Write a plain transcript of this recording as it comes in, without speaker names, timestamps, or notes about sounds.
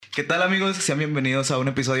¿Qué tal, amigos? Sean bienvenidos a un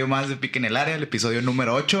episodio más de Pique en el Área, el episodio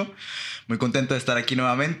número 8. Muy contento de estar aquí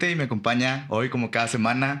nuevamente y me acompaña hoy, como cada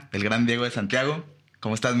semana, el gran Diego de Santiago.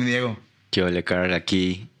 ¿Cómo estás, mi Diego? ¿Qué ole, Carl?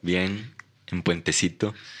 Aquí bien, en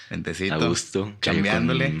Puentecito, Ventecito, a gusto.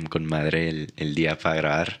 chambeándole. Con madre el día para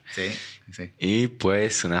grabar. Sí, sí. Y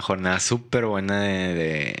pues una jornada súper buena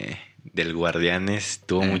del Guardianes.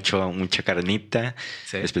 Tuvo mucha carnita,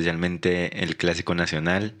 Sí. especialmente el clásico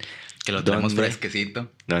nacional. Que lo tenemos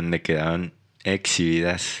fresquecito. Donde quedaron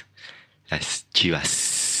exhibidas las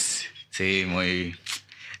Chivas. Sí, muy...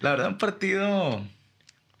 La verdad, un partido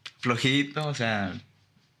flojito, o sea...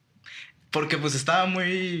 Porque pues estaba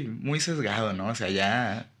muy sesgado, ¿no? O sea,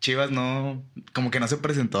 ya Chivas no... Como que no se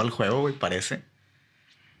presentó al juego, güey, parece.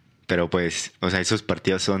 Pero pues, o sea, esos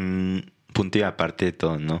partidos son punto y aparte de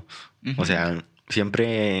todo, ¿no? Uh-huh. O sea,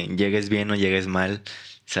 siempre llegues bien o llegues mal,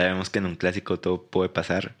 sabemos que en un clásico todo puede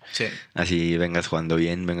pasar. Sí. Así vengas jugando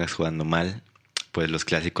bien, vengas jugando mal, pues los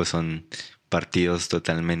clásicos son partidos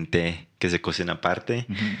totalmente que se cocen aparte.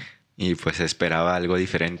 Uh-huh. Y pues se esperaba algo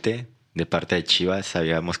diferente de parte de Chivas.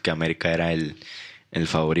 Sabíamos que América era el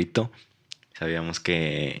favorito. Sabíamos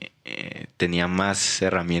que tenía más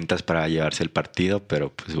herramientas para llevarse el partido,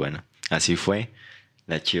 pero pues bueno, así fue.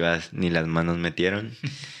 Las Chivas ni las manos metieron.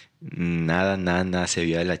 Nada se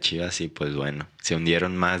vio de las Chivas y pues bueno, se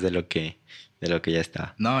hundieron más de lo que ya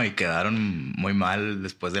estaba. No, y quedaron muy mal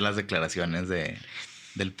después de las declaraciones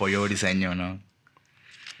del pollo briseño, ¿no?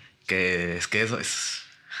 Que eso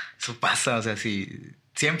pasa, o sea,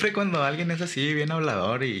 siempre cuando alguien es así, bien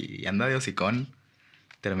hablador y anda de hocicón,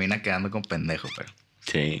 termina quedando con pendejo, pero...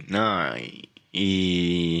 Sí, no,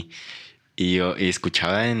 y yo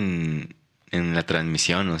escuchaba en la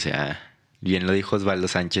transmisión, o sea, bien lo dijo Osvaldo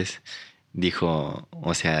Sánchez, dijo,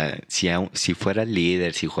 o sea, si fuera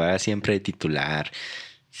líder, si juega siempre de titular,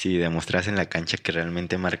 si demostras en la cancha que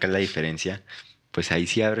realmente marca la diferencia, pues ahí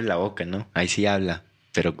sí abre la boca, ¿no? Ahí sí habla.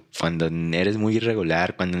 Pero cuando eres muy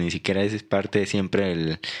irregular, cuando ni siquiera eres parte de siempre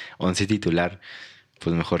del 11 titular,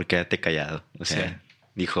 pues mejor quédate callado. O sea, sí.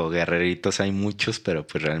 Dijo, guerreritos hay muchos, pero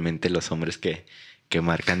pues realmente los hombres que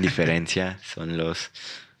marcan diferencia son los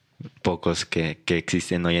pocos que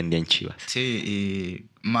existen hoy en día en Chivas. Sí, y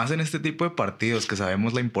más en este tipo de partidos que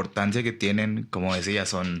sabemos la importancia que tienen, como decía,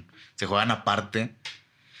 se juegan aparte.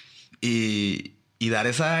 Y dar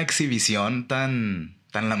esa exhibición tan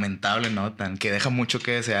lamentable, ¿no? Que deja mucho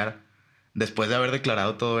que desear. Después de haber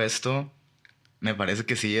declarado todo esto, me parece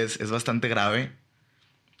que sí es bastante grave.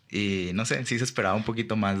 Y no sé, sí se esperaba un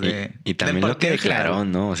poquito más de... Y también lo que declaró,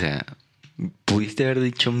 ¿no? O sea, pudiste haber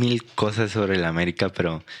dicho mil cosas sobre el América,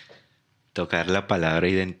 pero tocar la palabra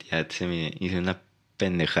identidad se me hizo una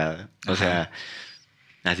pendejada. O sea,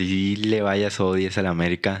 así le vayas o odies al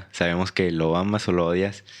América, sabemos que lo amas o lo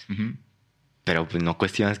odias. Uh-huh. Pero pues no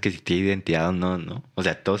cuestionas que si tiene identidad o no, ¿no? O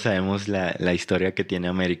sea, todos sabemos la historia que tiene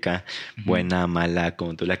América, uh-huh, buena, mala,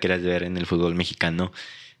 como tú la quieras ver en el fútbol mexicano.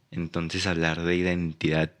 Entonces hablar de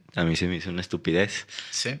identidad a mí se me hizo una estupidez.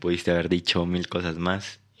 Sí. Pudiste haber dicho mil cosas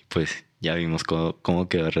más y pues ya vimos cómo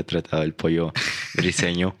quedó retratado el pollo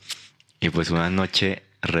briseño. Y pues una noche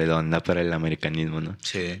redonda para el americanismo, ¿no?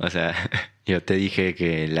 Sí. O sea, yo te dije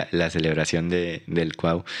que la celebración del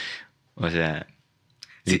Cuau, o sea...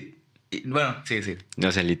 Sí. Bueno, sí.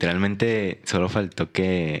 O sea, literalmente solo faltó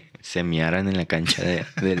que se miaran en la cancha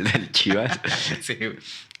del Chivas. Sí.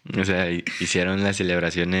 O sea, hicieron las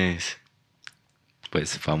celebraciones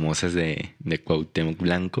pues famosas de Cuauhtémoc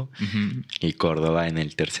Blanco, uh-huh, y Córdoba en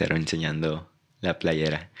el tercero enseñando la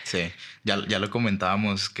playera. Sí, ya lo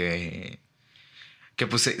comentábamos que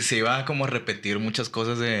pues se iba como a repetir muchas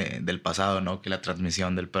cosas del pasado, ¿no? Que la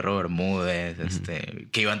transmisión del perro Bermúdez, uh-huh,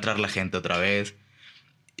 que iba a entrar la gente otra vez.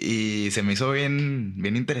 Y se me hizo bien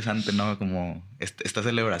interesante, ¿no? Como estas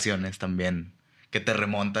celebraciones también que te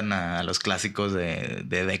remontan a los clásicos de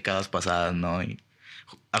décadas pasadas, ¿no? Y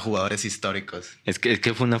a jugadores históricos. Es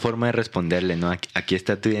que fue una forma de responderle, ¿no? Aquí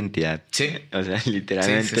está tu identidad. Sí. O sea,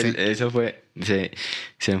 literalmente sí. Eso fue...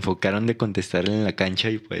 Se enfocaron de contestarle en la cancha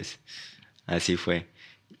y pues así fue.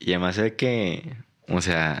 Y además de que, o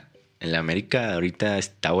sea, el América ahorita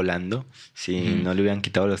está volando. Si no le hubieran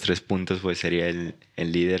quitado los 3 puntos, pues sería el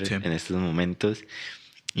líder en estos momentos.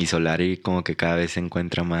 Y Solari como que cada vez se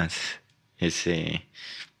encuentra más ese...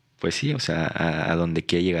 Pues sí, o sea, a donde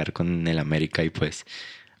quiere llegar con el América. Y pues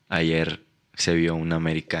ayer se vio un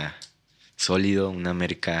América sólido, un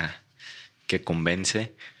América que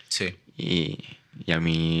convence. Sí. Y a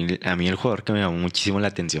mí el jugador que me llamó muchísimo la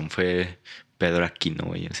atención fue Pedro Aquino,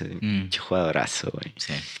 güey. O sea, un jugadorazo, güey.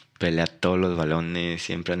 Sí. Pelea todos los balones,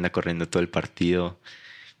 siempre anda corriendo todo el partido.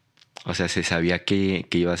 O sea, se sabía que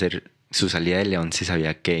iba a ser su salida de León se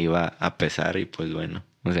sabía que iba a pesar y pues bueno,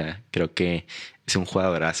 o sea, creo que es un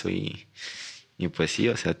jugadorazo y pues sí,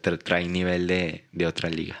 o sea, trae nivel de otra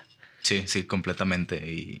liga. Sí, sí, completamente.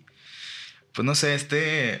 Y pues no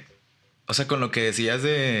sé, o sea, con lo que decías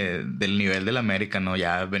del nivel del América, ¿no?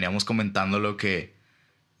 Ya veníamos comentando lo que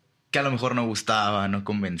a lo mejor no gustaba, no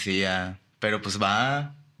convencía, pero pues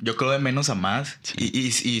va, yo creo, de menos a más. Sí.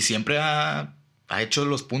 Y siempre ha hecho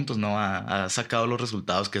los puntos, ¿no? Ha sacado los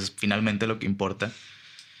resultados, que es finalmente lo que importa.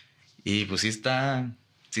 Y pues sí está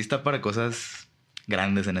para cosas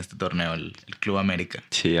grandes en este torneo, el Club América.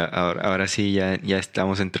 Sí, ahora sí ya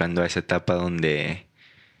estamos entrando a esa etapa donde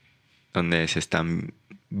se están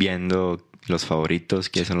viendo los favoritos,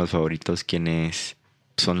 quiénes son los favoritos, quiénes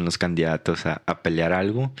son los candidatos a pelear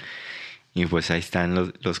algo. Y pues ahí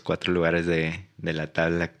están los 4 lugares de la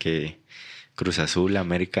tabla, que Cruz Azul,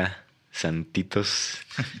 América, Santitos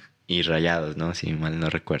y Rayados, ¿no? Si mal no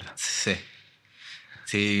recuerdo. Sí.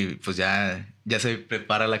 Sí, pues ya se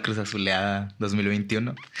prepara la Cruz Azuleada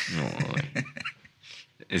 2021. No,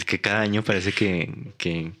 es que cada año parece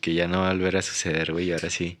que ya no va a volver a suceder, güey. Ahora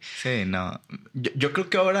sí. Sí, no. Yo creo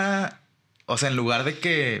que ahora, o sea, en lugar de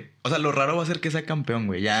que... O sea, lo raro va a ser que sea campeón,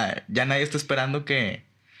 güey. Ya nadie está esperando que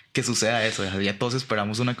suceda eso. Ya todos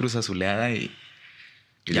esperamos una Cruz Azuleada y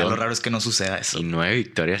ya lo raro es que no suceda eso. Y 9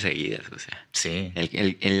 victorias seguidas, o sea. Sí.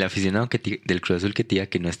 El aficionado del Cruz Azul que te diga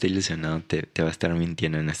que no está ilusionado te va a estar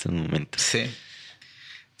mintiendo en estos momentos. Sí.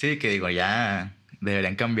 Sí, que digo, ya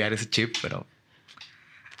deberían cambiar ese chip, pero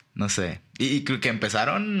no sé. Y creo que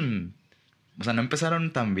empezaron... O sea, no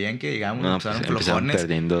empezaron tan bien que digamos, No, empezaron pues flojones.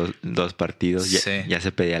 empezaron perdiendo 2 partidos. Sí. Ya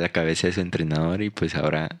se pedía la cabeza de su entrenador y pues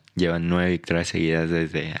ahora llevan 9 victorias seguidas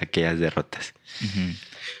desde aquellas derrotas. Uh-huh.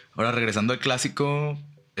 Ahora, regresando al clásico,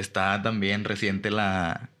 está también reciente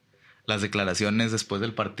las declaraciones después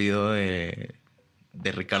del partido de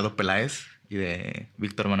Ricardo Peláez y de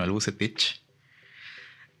Víctor Manuel Vucetich,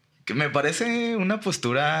 que me parece una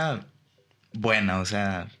postura buena. O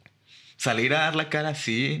sea, salir a dar la cara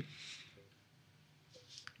así,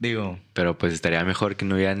 digo... Pero pues estaría mejor que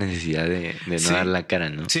no hubiera necesidad de no dar la cara,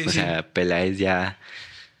 ¿no? Sí, o sea, Peláez ya...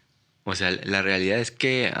 O sea, la realidad es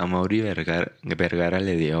que a Mauri Vergara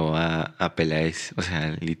le dio a Peláez, o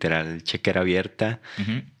sea, literal, chequera abierta.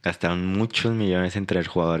 Uh-huh. Gastaron muchos millones entre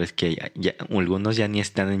jugadores que algunos ya ni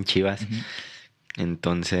están en Chivas. Uh-huh.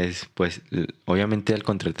 Entonces, pues, obviamente al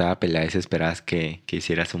contratar a Peláez esperabas que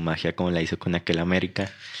hiciera su magia como la hizo con aquel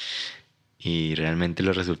América. Y realmente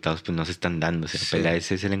los resultados pues no se están dando. O sea, sí.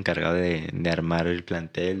 Peláez es el encargado de armar el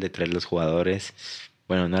plantel, de traer los jugadores.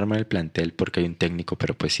 Bueno, no armar el plantel porque hay un técnico,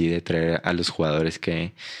 pero pues sí de traer a los jugadores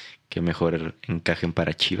que mejor encajen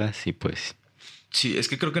para Chivas y pues... Sí, es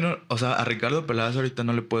que creo que no... O sea, a Ricardo Peláez ahorita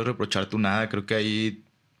no le puedes reprochar tú nada. Creo que ahí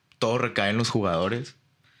todo recae en los jugadores.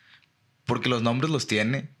 Porque los nombres los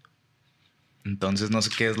tiene. Entonces no sé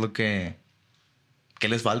qué es lo que... ¿Qué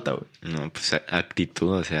les falta, güey? No, pues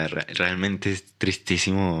actitud. O sea, realmente es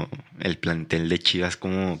tristísimo el plantel de Chivas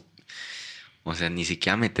como... O sea, ni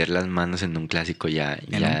siquiera meter las manos en un clásico ya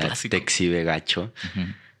te exhibe gacho.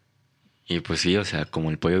 Uh-huh. Y pues sí, o sea,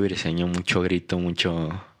 como el pollo briseño, mucho grito,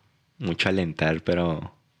 mucho alentar,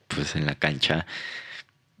 pero pues en la cancha...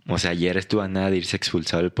 O sea, ayer estuvo a nada de irse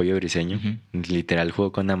expulsado el pollo briseño. Uh-huh. Literal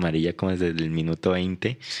jugó con amarilla como desde el minuto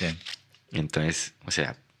 20. Sí. Entonces, o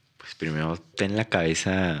sea, pues primero ten la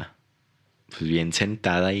cabeza pues bien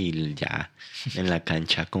sentada y ya en la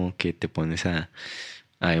cancha como que te pones a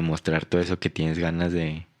demostrar todo eso que tienes ganas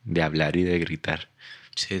de hablar y de gritar.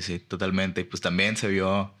 Sí, sí, totalmente. Y pues también se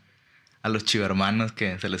vio a los chivermanos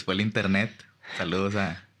que se les fue el internet. Saludos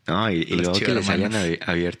a... No, y luego que les hayan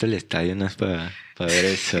abierto el estadio no es para ver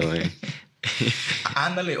eso, güey.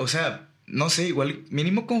 Ándale, o sea, no sé, igual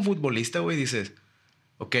mínimo como futbolista, güey, dices,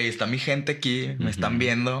 ok, está mi gente aquí, me están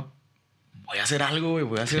viendo, voy a hacer algo, güey,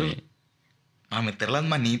 voy a hacer... Sí. A meter las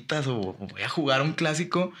manitas o voy a jugar un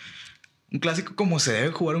clásico como se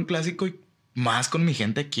debe jugar un clásico y más con mi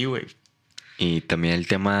gente aquí, güey. Y también el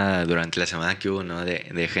tema durante la semana que hubo, ¿no?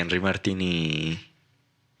 De Henry Martín y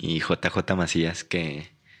JJ Macías que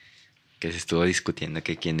se estuvo discutiendo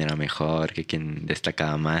que quién era mejor, que quién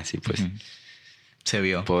destacaba más y pues... Uh-huh. Se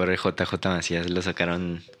vio. Pobre JJ Macías lo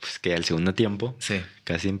sacaron pues que al segundo tiempo. Sí.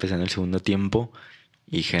 Casi empezando el segundo tiempo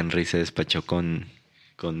y Henry se despachó con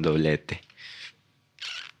doblete.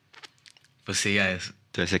 Pues sí, ya es.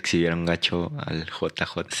 Entonces exhibieron gacho al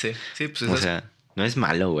JJ. Sí, sí, pues eso. O sea, no es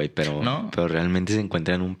malo, güey, pero realmente se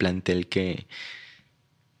encuentra en un plantel que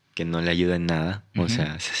no le ayuda en nada. Uh-huh. O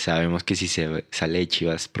sea, sabemos que si se sale de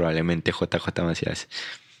Chivas, probablemente JJ Macías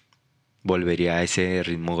volvería a ese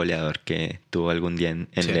ritmo goleador que tuvo algún día en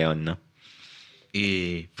sí. León, ¿no?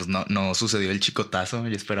 Y pues no sucedió el chicotazo.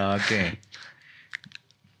 Yo esperaba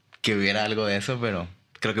que hubiera algo de eso, pero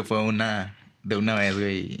creo que fue de una vez,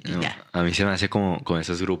 güey, y No, ya. a mí se me hace como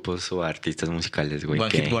esos grupos o artistas musicales, güey.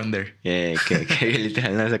 One Hit Wonder. Que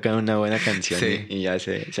literal han sacado una buena canción Sí. y ya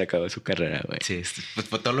se acabó su carrera, güey. Sí, pues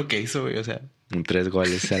fue todo lo que hizo, güey, o sea. 3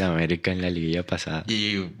 goles a la América en la liguilla pasada.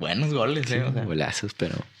 Y buenos goles, Sí, o sea. golazos,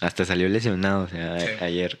 pero hasta salió lesionado, o sea, Sí.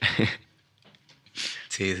 ayer.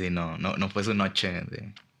 Sí, no fue su noche.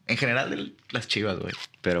 En general, las Chivas, güey.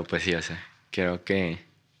 Pero pues sí, o sea, creo que...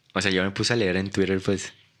 O sea, yo me puse a leer en Twitter,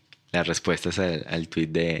 pues, las respuestas al tweet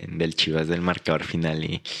del Chivas del marcador final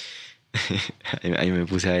y ahí me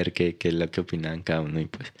puse a ver qué es lo que opinaban cada uno y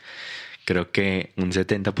pues creo que un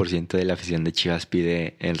 70% de la afición de Chivas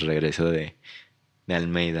pide el regreso de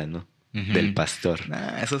Almeida, ¿no? Uh-huh. Del Pastor.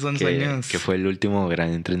 Esos son sueños. Que fue el último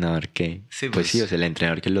gran entrenador que... Sí, pues sí, o sea, el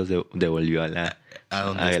entrenador que los devolvió a la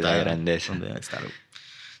grandeza. Donde está, güey.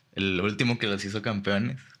 El último que los hizo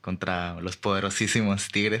campeones contra los poderosísimos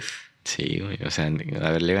Tigres. Sí, güey. O sea,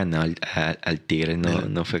 haberle ganado al Tigres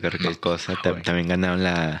no fue cualquier cosa. También ganaron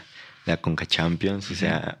la Conca Champions, o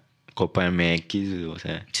sea, Copa MX, o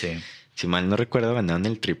sea. Sí. Si mal no recuerdo, ganaron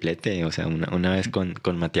el triplete, o sea, una vez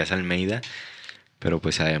con Matías Almeida. Pero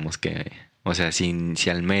pues sabemos que, o sea, si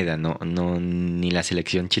Almeida ni la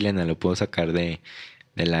selección chilena lo pudo sacar de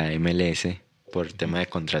la MLS por tema de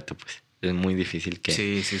contrato, pues es muy difícil que...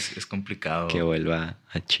 Sí, es complicado. Que vuelva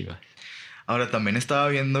a Chivas. Ahora, también estaba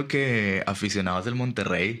viendo que aficionados del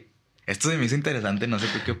Monterrey... Esto se me hizo interesante, no sé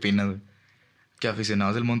tú qué opinas, güey. Que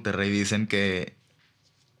aficionados del Monterrey dicen que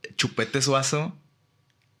Chupete Suazo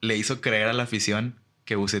le hizo creer a la afición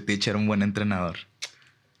que Vucetich era un buen entrenador.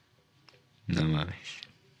 No mames.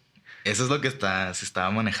 Eso es lo que se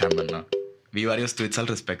estaba manejando, ¿no? Vi varios tweets al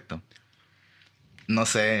respecto. No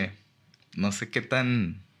sé qué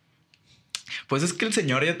tan... Pues es que el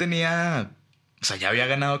señor ya tenía... O sea, ya había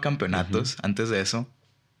ganado campeonatos antes de eso.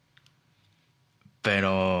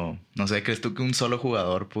 Pero, no sé, ¿crees tú que un solo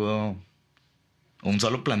jugador pudo... un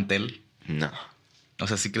solo plantel? No. O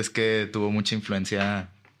sea, ¿sí crees que tuvo mucha influencia?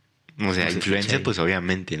 O sea, influencia, pues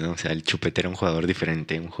obviamente, ¿no? O sea, el Chupete era un jugador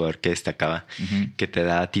diferente, un jugador que destacaba, que te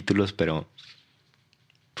daba títulos, pero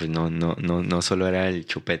pues no solo era el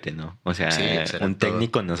Chupete, ¿no? O sea, sí, un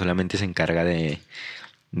técnico no solamente se encarga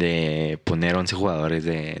de poner 11 jugadores,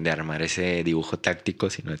 de armar ese dibujo táctico,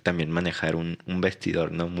 sino también manejar un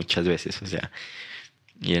vestidor, ¿no? Muchas veces, o sea,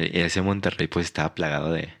 y ese Monterrey pues estaba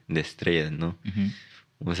plagado de estrellas, ¿no?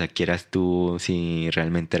 O sea, quieras tú, si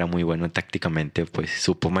realmente era muy bueno tácticamente, pues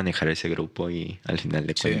supo manejar ese grupo y al final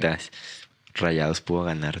de cuentas Rayados pudo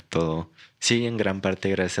ganar todo. Sí, en gran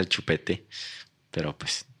parte gracias al Chupete, pero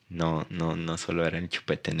pues no solo era el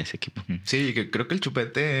Chupete en ese equipo. Sí, creo que el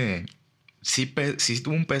Chupete sí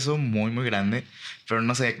tuvo un peso muy, muy grande, pero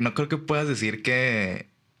no sé, no creo que puedas decir que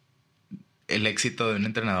el éxito de un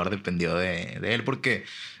entrenador dependió de él, porque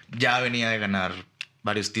ya venía de ganar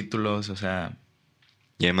varios títulos, o sea...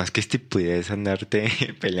 Y además que estupidez andarte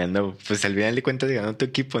peleando, pues al final de cuentas ganó tu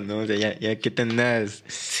equipo, ¿no? O sea, ya que te andas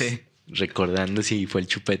recordando si fue el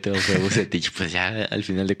Chupete o fue Vucetich, pues ya al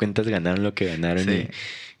final de cuentas ganaron lo que ganaron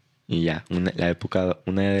y ya, una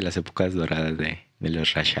de las épocas doradas de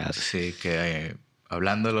los Rayados. Sí, que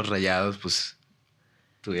hablando de los Rayados, pues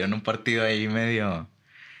tuvieron un partido ahí medio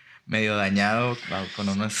dañado, con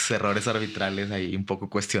unos errores arbitrales ahí un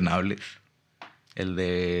poco cuestionables. El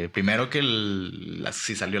de... Primero que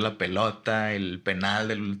si salió la pelota, el penal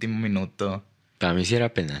del último minuto. Para mí sí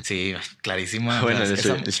era penal. Sí, clarísima. Bueno,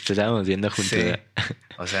 estábamos viendo juntos. Sí.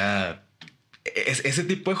 O sea, ese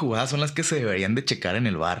tipo de jugadas son las que se deberían de checar en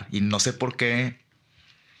el VAR. Y no sé por qué...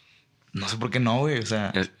 No sé por qué no, güey. O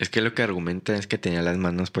sea... Es que lo que argumenta es que tenía las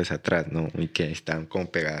manos pues atrás, ¿no? Y que estaban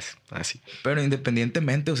como pegadas, así. Pero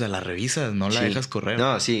independientemente, o sea, la revisas, no la dejas correr.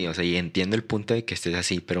 No, sí, o sea, y entiendo el punto de que estés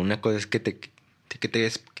así. Pero una cosa es que te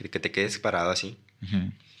quedes parado así.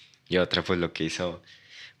 Y otra, pues lo que hizo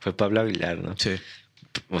fue Pablo Aguilar, ¿no? Sí.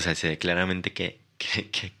 O sea, se ve claramente que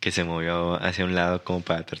se movió hacia un lado como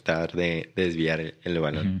para tratar de desviar el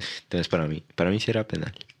balón. Entonces, para mí sí era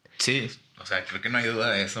penal. Sí, o sea, creo que no hay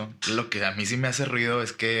duda de eso. Lo que a mí sí me hace ruido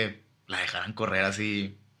es que la dejaran correr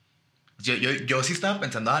así. Yo sí estaba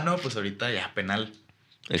pensando, no, pues ahorita ya penal.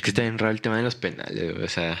 Es que está bien raro el tema de los penales, o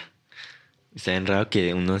sea... Está bien raro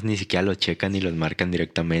que unos ni siquiera los checan y los marcan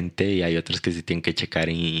directamente y hay otros que se tienen que checar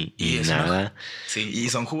y nada. Sí, y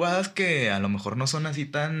son jugadas que a lo mejor no son así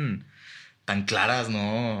tan claras,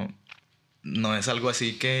 ¿no? No es algo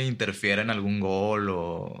así que interfiera en algún gol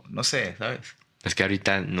o no sé, ¿sabes? Es que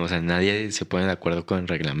ahorita, no, o sea, nadie se pone de acuerdo con el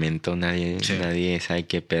reglamento, nadie sabe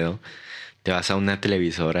qué pedo. te vas a una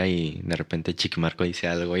televisora y de repente Chiquimarco dice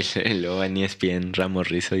algo y luego en ESPN Ramos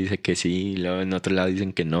Rizzo dice que sí y luego en otro lado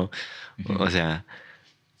dicen que no. O sea,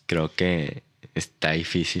 creo que está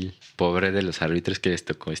difícil. Pobre de los árbitros que les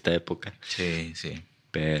tocó esta época. Sí, sí.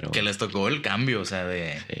 Pero... Que les tocó el cambio, o sea,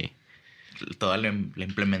 de Sí. toda la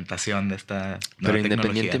implementación de esta Pero nueva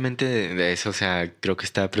independientemente de eso, o sea, creo que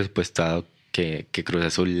estaba presupuestado que Cruz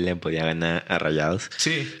Azul le podía ganar a Rayados.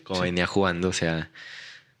 Sí. Como sí. venía jugando, o sea,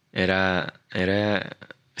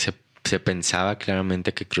 se pensaba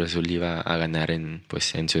claramente que Cruz Azul iba a ganar en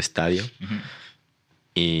su estadio. Ujú.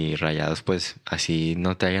 Y Rayados, pues, así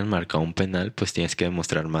no te hayan marcado un penal, pues tienes que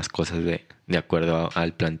demostrar más cosas de acuerdo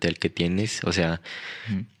al plantel que tienes. O sea,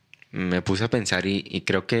 Ujú. me puse a pensar y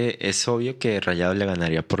creo que es obvio que Rayados le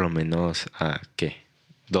ganaría por lo menos a, ¿qué?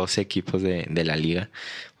 12 equipos de la liga.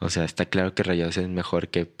 O sea, está claro que Rayados es mejor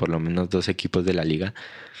que por lo menos 2 equipos de la liga.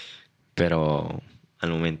 Pero al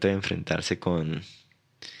momento de enfrentarse con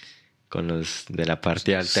los de la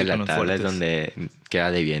parte alta Sí, de con la los tabla es fuertes. donde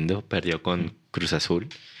queda debiendo. Perdió con Cruz Azul,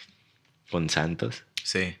 con Santos.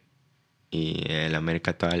 Sí. Y el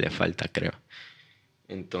América todavía le falta, creo.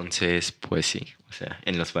 Entonces, pues sí. O sea,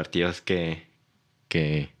 en los partidos que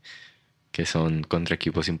son contra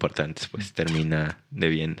equipos importantes, pues termina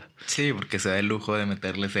debiendo. Sí, porque se da el lujo de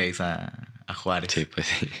meterle 6 a Juárez. Sí, pues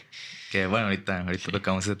sí. Que bueno, ahorita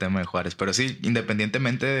tocamos ese tema de Juárez. Pero sí,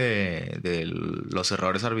 independientemente de los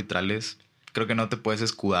errores arbitrales, creo que no te puedes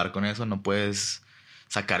escudar con eso. No puedes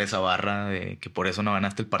sacar esa barra de que por eso no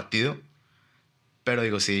ganaste el partido. Pero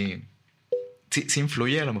digo, sí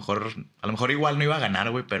influye. A lo mejor igual no iba a ganar,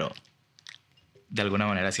 güey, pero de alguna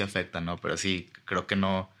manera sí afecta, ¿no? Pero sí, creo que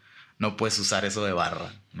no puedes usar eso de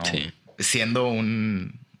barra, ¿no? Sí. Siendo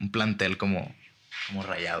un plantel como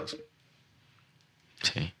Rayados.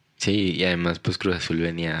 Sí. Sí, y además pues Cruz Azul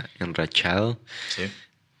venía enrachado. Sí.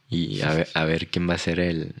 Y a ver quién va a ser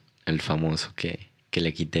el famoso que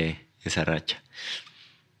le quite esa racha.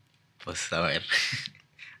 Pues a ver.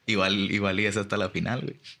 igual y es hasta la final,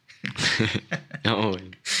 güey. No,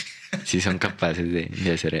 güey. Sí son capaces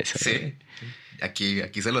de hacer eso. Sí.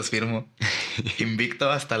 Aquí se los firmo.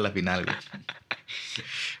 Invicto hasta la final,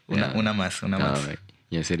 güey. Una más. Güey.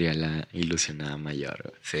 Ya sería la ilusionada mayor,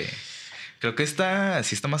 güey. Sí. Creo que esta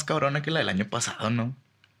sí está más cabrona que la del año pasado, ¿no?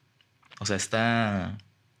 O sea, esta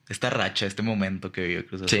racha, este momento que vivió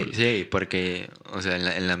Cruz Azul. Sí, porque, o sea,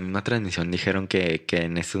 en la misma transmisión dijeron que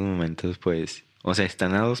en estos momentos, pues, o sea,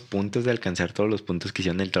 están a 2 puntos de alcanzar todos los puntos que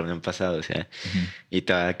hicieron el torneo pasado, o sea, y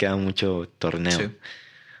todavía queda mucho torneo. Sí.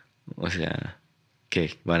 O sea,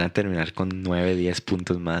 que van a terminar con 9, 10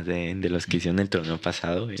 puntos más de los que hicieron el torneo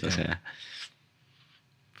pasado, sí. O sea...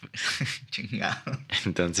 Chingado.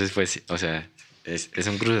 Entonces, pues, o sea, es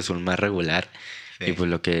un Cruz Azul más regular. Sí. Y pues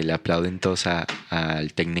lo que le aplauden todos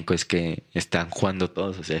al técnico es que están jugando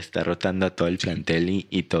todos, o sea, está rotando a todo el plantel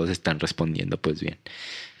y todos están respondiendo pues bien.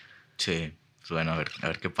 Sí, pues bueno, a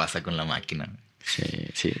ver qué pasa con la máquina.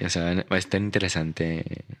 Sí, o sea, va a estar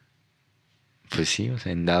interesante. Pues sí, o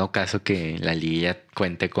sea, en dado caso que la liguilla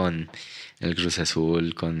cuente con el Cruz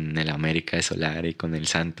Azul, con el América de Solari, con el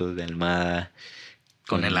Santos de Almada.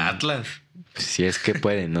 Con el Atlas. Pues si es que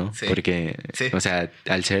puede, ¿no? Sí. Porque, sí. O sea,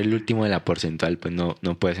 al ser el último de la porcentual, pues no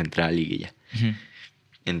puedes entrar a liguilla. Uh-huh.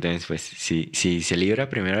 Entonces, pues, si se libra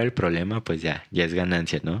primero el problema, pues ya es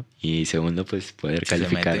ganancia, ¿no? Y segundo, pues poder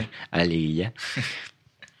calificar a la liguilla.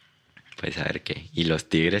 Pues a ver qué. Y los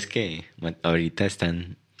Tigres que ahorita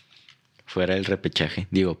están fuera del repechaje.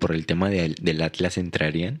 Digo, por el tema del Atlas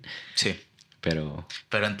entrarían. Sí. Pero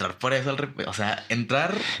entrar por eso o sea,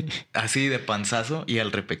 entrar así de panzazo y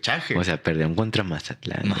al repechaje. O sea, perdieron contra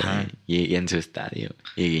Mazatlán y en su estadio.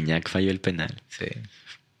 Y Guiñac falló el penal. Sí.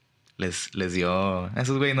 Les dio... A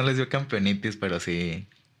esos güey no les dio campeonitis, pero sí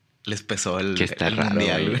les pesó el que está el raro,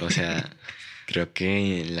 mundial, güey. O sea, creo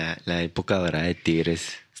que la época dorada de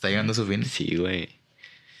Tigres... ¿Está llegando a su fin? Sí, güey.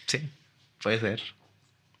 Sí, puede ser.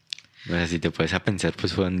 O sea, si te puedes a pensar,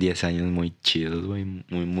 pues fueron 10 años muy chidos, güey.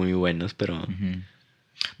 Muy, muy buenos, pero... Uh-huh.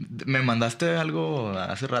 Me mandaste algo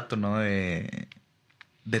hace rato, ¿no? De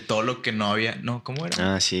todo lo que no había... No, ¿cómo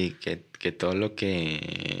era? Ah, sí. Que todo lo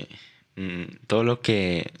que... Todo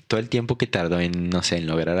el tiempo que tardó en, no sé, en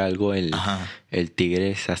lograr algo el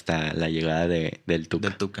Tigres hasta la llegada del Tuca.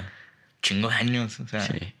 Del Tuca. Chingo de años, o sea...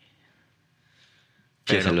 Sí.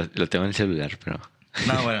 Pero... O sea, lo tengo en el celular, pero...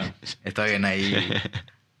 No, bueno, está bien ahí...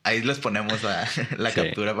 Ahí les ponemos la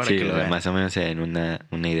captura para que lo vean. Más o menos se den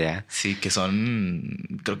una idea. Sí, que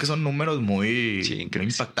creo que son números muy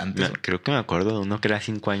impactantes. Creo que me acuerdo de uno que era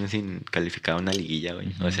 5 años sin calificar una liguilla, güey.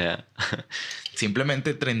 Uh-huh. O sea...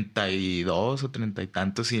 Simplemente 32 o 30 y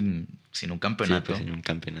tantos sin un campeonato. Sí, pues sin un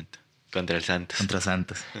campeonato. Contra el Santos. Contra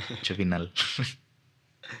Santos. Che final.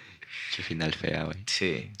 Che final fea, güey.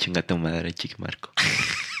 Sí. Chinga tu madre, Chiqui Marco.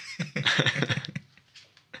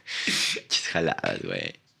 Chis jaladas,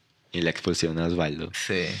 güey. Y la expulsión a Osvaldo.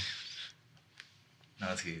 Sí.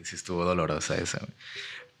 No, sí estuvo dolorosa esa, güey.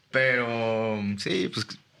 Pero sí, pues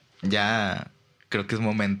ya creo que es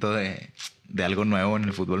momento de algo nuevo en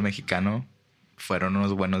el fútbol mexicano. Fueron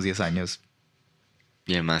unos buenos 10 años.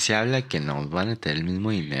 Y además se habla que no van a tener el mismo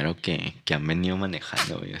dinero que han venido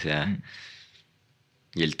manejando, güey. O sea,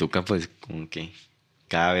 y el Tuca, pues, como que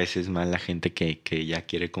cada vez es más la gente que ya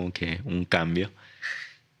quiere como que un cambio.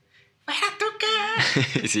 ¡Fuera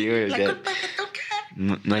Tuca! Sí, güey. La culpa es de Tuca.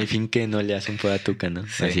 No hay fin que no le hacen fuera Tuca, ¿no?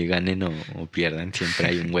 Sí. Así ganen o pierdan. Siempre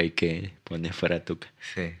hay un güey que pone fuera Tuca.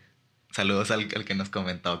 Sí. Saludos al que nos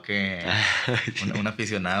comentó que... Sí. Un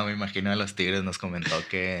aficionado, me imagino, de los Tigres nos comentó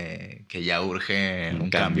que ya urge un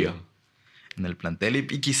cambio en el plantel.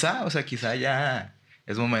 Y quizá ya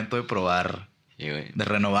es momento de probar, Sí, güey. de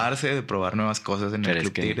renovarse, de probar nuevas cosas en el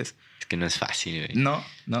Club Tigres. Es que no es fácil, güey. No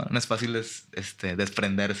es fácil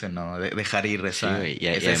desprenderse, ¿no? Dejar ir esa, sí, güey. Y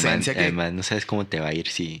esa esencia que... Además no sabes cómo te va a ir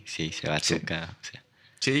si se va a Tuca. O sea.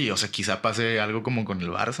 Sí, o sea, quizá pase algo como con el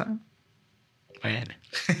Barça. Bueno.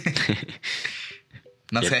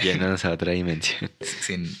 No sé. Yéndonos a otra dimensión.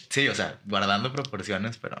 Sí, o sea, guardando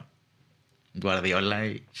proporciones, pero Guardiola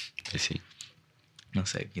y... Pues sí. No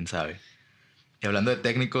sé, quién sabe. Y hablando de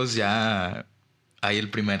técnicos, ya hay el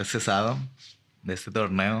primer cesado de este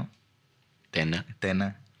torneo. Tena.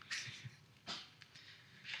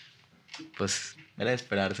 Pues era de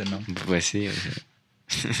esperarse, ¿no? Pues sí, o sea...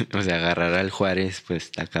 o sea, agarrar al Juárez, pues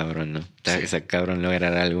está cabrón, ¿no? Está cabrón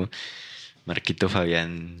lograr algo. Marquito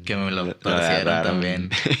Fabián... Que me lo torcieron también.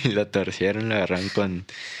 Lo torcieron, lo agarraron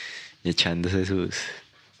echándose sus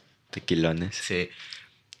tequilones. Sí.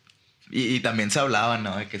 Y también se hablaba,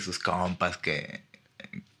 ¿no? De que sus compas que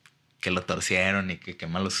lo torcieron y que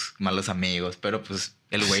malos amigos. Pero pues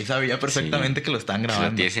el güey sabía perfectamente que lo estaban grabando.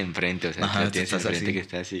 Lo tienes enfrente, o sea, ajá, lo tienes enfrente así. que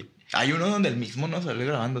está así. Hay uno donde el mismo no salió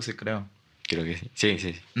grabando, sí, creo. Creo que sí.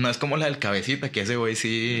 Sí. No es como la del Cabecita, que ese güey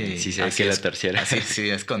sí... Sí, sabe que lo torciera. Así, sí,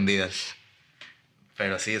 escondidas.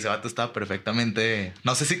 Pero sí, ese vato estaba perfectamente...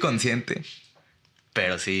 No sé si consciente,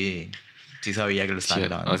 pero sí sabía que lo estaba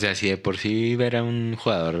grabando. O sea, si de por sí ver a un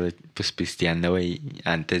jugador pues pisteando, güey,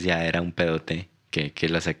 antes ya era un pedote que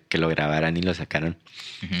lo grabaran y lo sacaron.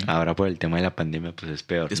 Uh-huh. Ahora por el tema de la pandemia, pues es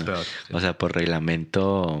peor, ¿no? Peor. Sí. O sea, por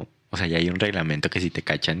reglamento... O sea, ya hay un reglamento que si te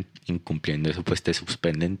cachan incumpliendo eso, pues te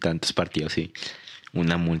suspenden tantos partidos y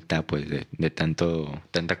una multa, pues, de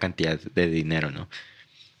tanta cantidad de dinero, ¿no?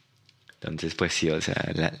 Entonces, pues sí, o sea,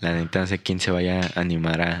 la neta no sé quién se vaya a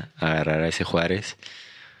animar a agarrar a ese Juárez.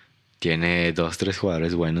 Tiene 2, 3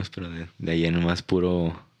 jugadores buenos, pero de ahí en más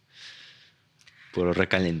puro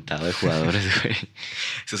recalentado de jugadores, güey.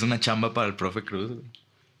 Eso es una chamba para el profe Cruz, güey.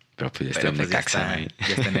 Pero pues ya está en Necaxa, güey.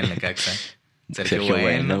 Ya está en el Necaxa. Sergio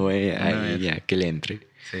Bueno, güey, ahí ya que le entre.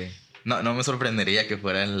 Sí. No me sorprendería que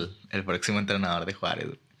fuera el próximo entrenador de Juárez,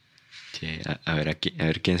 güey. Sí, a ver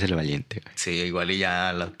quién es el valiente, güey. Sí, igual y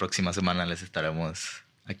ya la próxima semana les estaremos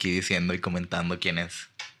aquí diciendo y comentando quién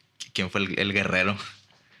fue el guerrero.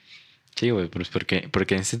 Sí, güey, pues porque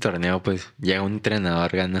en este torneo, pues, llega un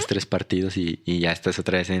entrenador, ganas 3 partidos y ya estás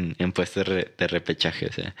otra vez en puestos de repechaje,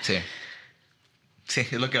 o sea. Sí. Sí,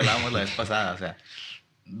 es lo que hablábamos la vez pasada, o sea.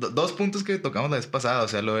 2 puntos que tocamos la vez pasada, o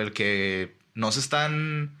sea, lo del que no se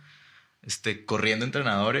están corriendo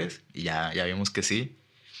entrenadores, y ya vimos que sí.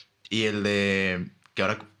 Y el de que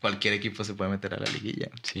ahora cualquier equipo se puede meter a la liguilla.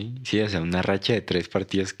 Sí, o sea, una racha de 3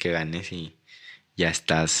 partidos que ganes y ya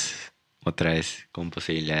estás otra vez con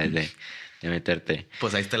posibilidades de meterte.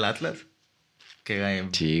 Pues ahí está el Atlas.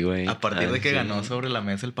 Sí, güey. A partir de que ganó sobre la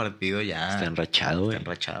mesa el partido ya... Está enrachado, güey.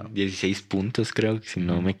 16 puntos, creo, si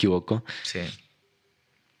no me equivoco. Sí.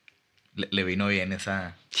 Le vino bien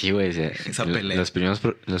esa... Sí, güey. O sea, esa pelea. Los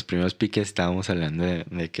primeros piques estábamos hablando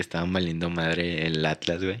de que estaban valiendo madre el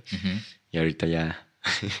Atlas, güey. Uh-huh. Y ahorita ya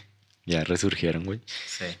resurgieron, güey.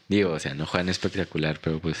 Sí. Digo, o sea, no juegan espectacular,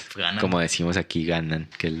 pero pues ganan. Como decimos aquí, ganan,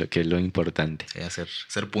 que es lo importante. Sí,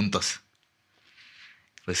 hacer puntos.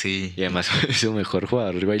 Pues sí. Y además su mejor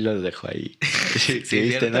jugador, güey, los dejó ahí. Sí, viste,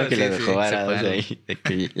 cierto, ¿no? Que los dejó varados ahí. De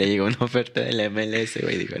que le llegó una oferta del MLS,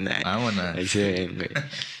 güey. Digo, nah. Vámonos. Ahí se ven, güey.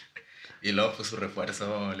 Y luego, pues, su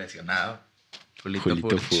refuerzo lesionado.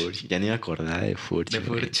 Julito Furch. Ya ni me acordaba de Furch. De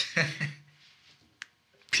Furch.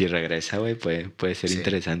 Si regresa, güey, puede ser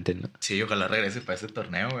interesante, ¿no? Sí, ojalá regrese para ese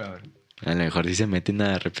torneo, güey. A lo mejor si se meten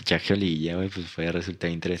a repechaje o liguilla, güey, pues puede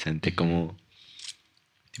resultar interesante como...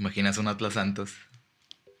 ¿Te imaginas un Atlas Santos?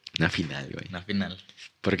 Una final, güey. Una final.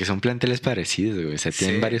 Porque son planteles parecidos, güey. O sea,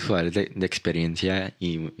 tienen Sí. varios jugadores de experiencia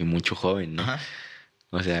y mucho joven, ¿no? Ajá.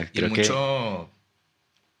 O sea, Y creo mucho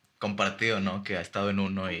compartido, ¿no? Que ha estado en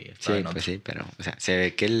uno y ha estado sí, en otro. pues sí, pero, o sea, se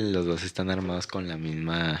ve que los dos están armados con la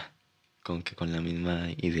misma, con la misma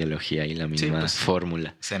ideología y la Sí, misma pues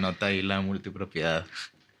fórmula. se nota ahí la multipropiedad.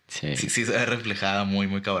 Sí. Sí, sí se ve reflejada muy,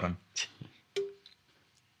 muy cabrón. Sí.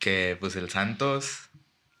 Que pues el Santos,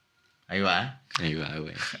 ahí va, Ahí va,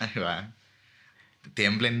 güey. ahí va.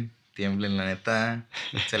 Tiemblen, la neta,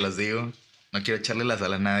 se los digo. No quiero echarle la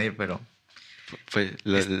sal a nadie, pero... Pues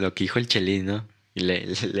lo que dijo el Chelis, ¿no? Y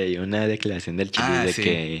leí una declaración del Chelis de sí.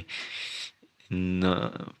 que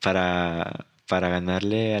no, para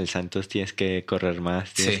ganarle al Santos tienes que correr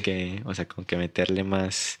más, tienes Sí. que, o sea, como que meterle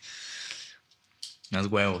más Más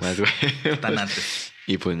huevos. huevos. Tanates.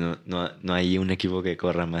 Y pues no hay un equipo que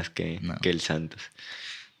corra más que el Santos.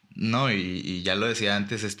 No, y ya lo decía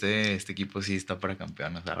antes, este equipo sí está para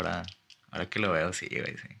campeón. O sea, ahora que lo veo, sí,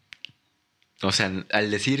 güey, sí. O sea,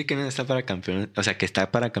 al decir que no está para campeón, o sea, que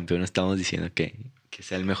está para campeón, estamos diciendo que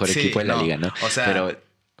sea el mejor equipo de la liga, ¿no? O sea, pero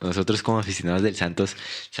nosotros como aficionados del Santos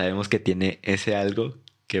sabemos que tiene ese algo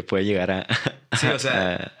que puede llegar sí, o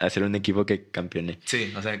sea, a ser un equipo que campeone.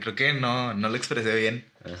 Sí, o sea, creo que no lo expresé bien.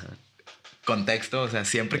 Ajá. Contexto, o sea,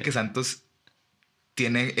 siempre que Santos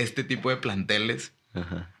tiene este tipo de planteles,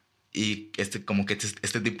 Ajá. y como que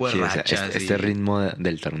este tipo de Sí, rachas. O sea, este ritmo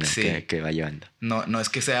del torneo sí, que va llevando. No es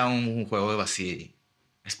que sea un juego así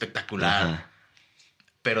espectacular. Ajá.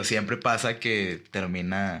 Pero siempre pasa que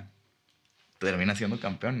termina siendo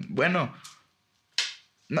campeón. Bueno,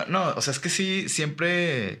 no, o sea, es que sí,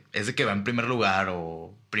 siempre es de que va en primer lugar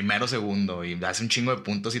o primero, segundo y hace un chingo de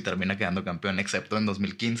puntos y termina quedando campeón, excepto en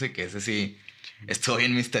 2015, que ese sí estuvo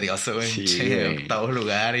bien misterioso, güey. Sí, En octavo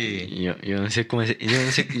lugar y... Yo no sé cómo es. Yo no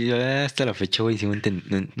sé, yo hasta la fecha, güey,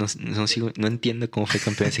 no entiendo cómo fue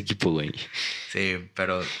campeón ese equipo, güey. Sí,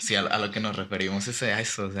 pero sí, a lo que nos referimos es a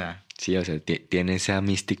eso, o sea... Sí, o sea, tiene esa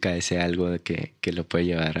mística, ese algo de que lo puede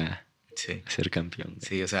llevar a Sí. ser campeón, güey.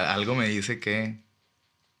 Sí, o sea, algo me dice que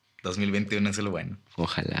 2021 es el bueno.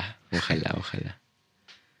 Ojalá.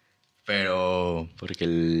 Pero... Porque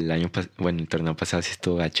el torneo pasado sí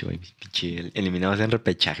estuvo gacho, güey. Pinche, eliminados en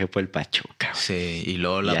repechaje por el Pachuca, güey. Sí, y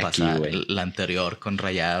luego la aquí, pasada, güey. la anterior con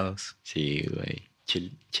Rayados. Sí, güey.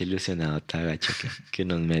 Che ilusionado está gacho que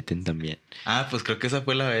nos meten también. Ah, pues creo que esa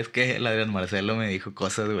fue la vez que el Adrián Marcelo me dijo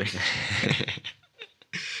cosas, güey.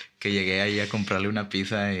 Que llegué ahí a comprarle una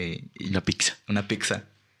pizza y Una pizza. Una pizza.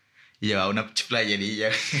 Y llevaba una playerilla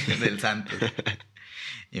del Santos.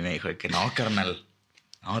 Y me dijo que no, carnal.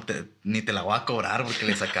 No, ni te la voy a cobrar porque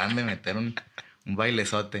les acaban de meter un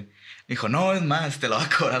bailezote. Me dijo, no, es más, te la voy a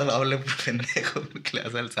cobrar doble por pendejo porque le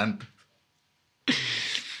das al Santos.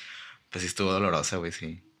 Pues sí estuvo dolorosa, güey,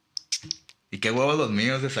 sí. Y qué huevos los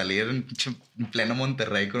míos de salir en pleno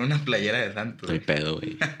Monterrey con una playera de Santos. No hay pedo,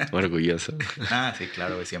 güey. Orgulloso. Ah, sí,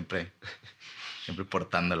 claro, güey, siempre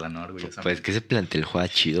portándola, ¿no? Orgullosa. Pues que ese plantel juega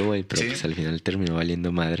chido, güey, pero ¿Sí? pues al final terminó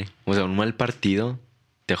valiendo madre. O sea, un mal partido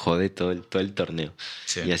te jode todo el torneo.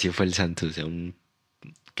 Sí. Y así fue el Santos, o sea,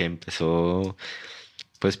 que empezó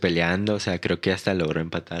pues peleando, o sea, creo que hasta logró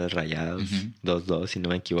empatar al Rayados 2-2, si no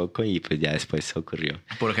me equivoco, y pues ya después ocurrió.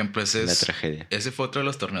 Por ejemplo, la tragedia. Ese fue otro de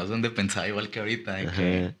los torneos donde pensaba igual que ahorita,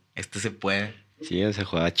 de que se puede. Sí, o sea,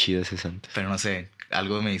 jugaba chido ese Santos. Pero no sé,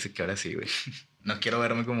 algo me dice que ahora sí, güey. No quiero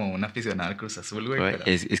verme como un aficionado al Cruz Azul, güey. Pero...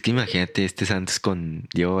 Es que imagínate este Santos con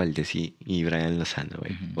Diego Valdés y Brian Lozano,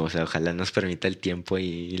 güey. O sea, ojalá nos permita el tiempo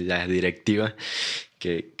y la directiva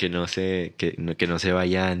que no se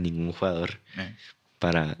vaya ningún jugador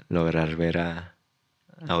para lograr ver a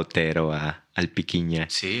Otero, al Piquiña,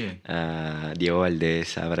 sí, a Diego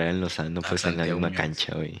Valdés, a Brian Lozano, pues en la misma Muñoz.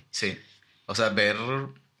 cancha, güey. Sí, o sea, ver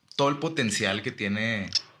todo el potencial que tiene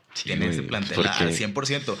ese plantel al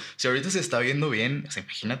 100%. Si ahorita se está viendo bien, o sea,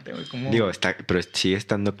 imagínate, güey, cómo... Digo, pero sigue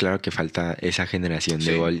estando claro que falta esa generación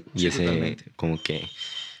de gol y ese totalmente. como que...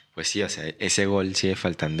 Pues sí, o sea, ese gol sigue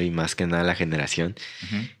faltando y más que nada la generación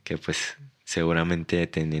que pues seguramente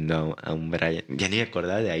teniendo a un Brian... Ya ni me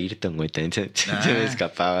acordaba de Ayrton, güey, también se me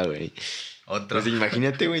escapaba, güey. Otro. Pues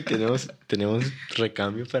imagínate, güey, tenemos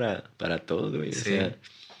recambio para todos, güey. Sí.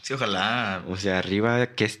 Sí, ojalá. O sea, arriba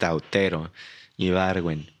que está Otero,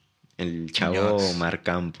 Ibargüen, el chavo Muñoz. Omar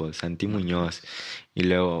Campos, Santi Muñoz, y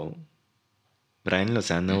luego Brian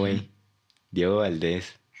Lozano, güey, Diego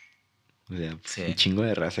Valdés. O sea, un chingo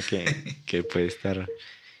de raza que puede estar.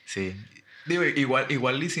 Sí. Digo,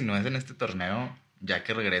 igual y si no es en este torneo, ya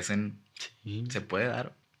que regresen, se puede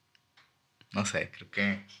dar. no sé, creo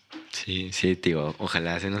que... Sí, sí, tío.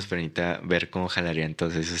 Ojalá se nos permita ver cómo jalarían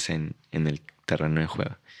todos esos en el terreno de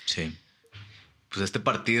juego. Sí. Pues este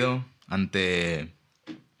partido ante...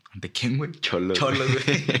 ¿Ante quién, güey? Cholos. Cholos,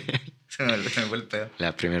 güey. Se me fue el pedo.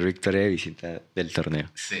 La primera victoria de visita del torneo.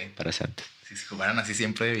 Sí. Para Santos. Si se jugaran así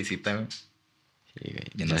siempre de visita, güey. Sí, güey.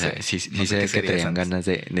 Yo no sé. Sí, No sé sé qué que sería tenían Santos. ganas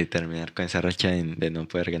de terminar con esa racha de no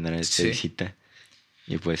poder ganar esta Sí. visita.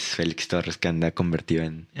 Y pues Félix Torres que anda convertido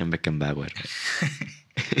en Beckenbauer.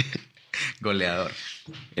 Goleador.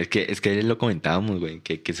 Es que lo comentábamos, güey,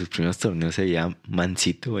 que sus primeros torneos se veía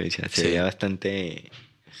mansito, güey. O sea, se Sí. veía bastante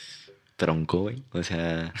tronco, güey. O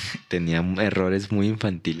sea, tenía errores muy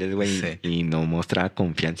infantiles, güey. Sí. Y no mostraba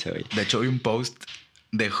confianza, güey. De hecho, vi un post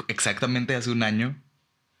de exactamente hace un año,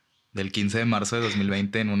 del 15 de marzo de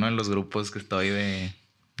 2020, en uno de los grupos que estoy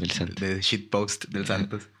El Santos. de shitpost del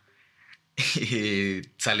Santos. Y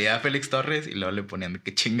salía Félix Torres y luego le ponían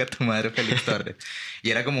que chinga tu madre Félix Torres. Y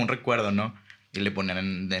era como un recuerdo, ¿no? Y le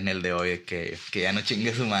ponían en el de hoy que ya no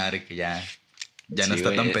chingue su madre, que ya no Sí, está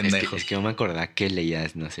güey, tan pendejo. Es que yo me acordaba que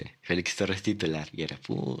leías, no sé, Félix Torres titular y era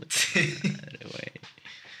puta madre, güey.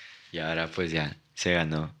 Y ahora pues ya se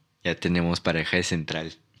ganó. Ya tenemos pareja de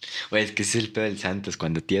central. Güey, es que ese es el pedo del Santos.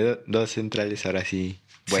 Cuando tiene dos centrales ahora sí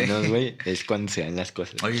buenos, güey, es cuando se dan las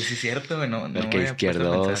cosas. Oye, sí es cierto, güey. No Porque me había puesto a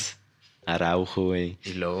Izquierdos, pensar. Araujo, güey.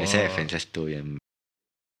 Y luego... Esa defensa estuvo bien.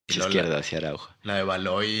 Y luego Izquierdos y Araujo. la de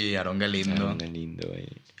Baloy y Aarón Galindo. Aarón Galindo, güey.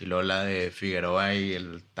 Y luego la de Figueroa y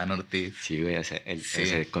el Tan Ortiz. Sí, güey, o sea, Sí. o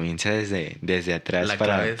sea, comienza desde atrás La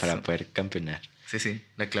para clave es- poder campeonar. Sí.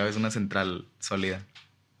 La clave es una central sólida.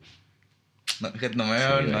 No, fíjate, no me Sí,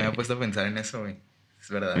 había güey. puesto a pensar en eso, güey. Es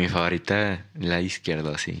verdad. Mi favorita, la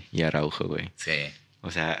izquierda, sí. Y Araujo, güey. Sí.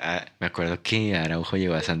 O sea, me acuerdo que Araujo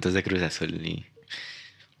llegó a Santos de Cruz Azul y...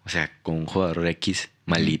 O sea, con un jugador X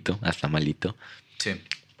malito, hasta malito, Sí.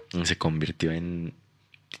 se convirtió en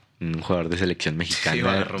un jugador de selección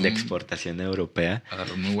mexicana agarró de un- exportación europea.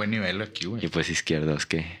 Agarró un muy buen nivel aquí, Y güey. pues izquierdos,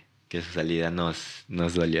 que su salida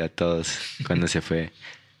nos dolió a todos cuando se fue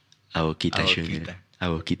a Boquita A Junior. Boquita. A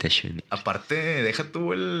Boquita Junior. Aparte, deja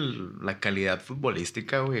tú la calidad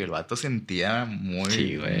futbolística, güey. El vato sentía muy,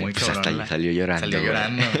 Sí, güey. muy Pues cabrón. hasta salió llorando. Salió güey.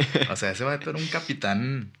 llorando. O sea, ese vato era un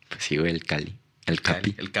capitán. Pues sí, güey, el Cali. El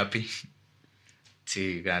Capi. El Capi.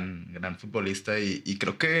 Sí, gran futbolista. Y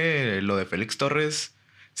creo que lo de Félix Torres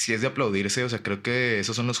sí es de aplaudirse. O sea, creo que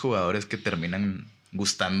esos son los jugadores que terminan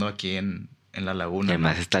gustando aquí en La Y Laguna.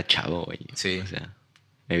 además ¿no? está chavo, güey. Sí. O sea,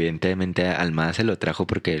 evidentemente Almada se lo trajo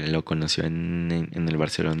porque lo conoció en el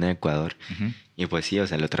Barcelona de Ecuador. Ujú. Y pues sí, o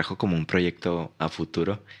sea, lo trajo como un proyecto a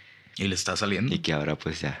futuro. Y le está saliendo. Y que ahora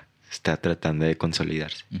pues ya está tratando de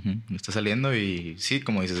consolidarse. Ujú. Le está saliendo y sí,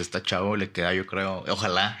 como dices, está chavo, le queda, yo creo,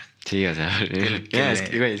 ojalá. Sí, o sea, que es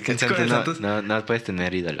que, güey, es que en es que con Santos, el no puedes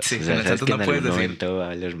tener ídolos. Sí, o con sea, el sabes Santos que no en puedes algún decir. momento va a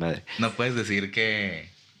valer madre. No puedes decir que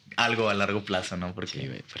algo a largo plazo, ¿no? Porque Sí,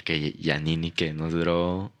 güey, porque Giannini que nos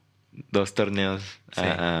duró 2 torneos Sí.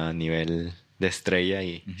 a nivel de estrella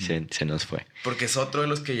y Ujú. se nos fue. Porque es otro de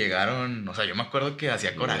los que llegaron. O sea, yo me acuerdo que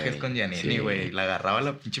hacía corajes Güey, con Giannini, sí. güey. La agarraba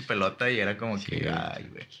la pinche pelota y era como Sí, que, güey. ay,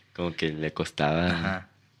 güey. Como que le costaba. Ajá.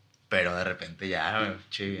 Pero de repente ya,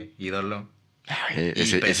 che, ídolo. Y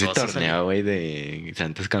Ese pesoso torneo, salió. güey, de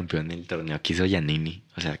Santos campeón, el torneo que hizo Giannini.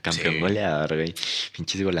 O sea, campeón Sí. goleador, güey.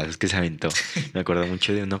 Pinches golazos que se aventó. Me acuerdo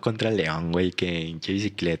mucho de uno contra León, güey, que hinche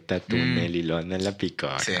bicicleta, túnel y luego anda en la picó.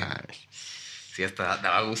 Sí. Sí, hasta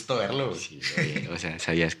daba gusto verlo, güey. Sí, güey. O sea,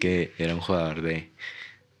 sabías que era un jugador de...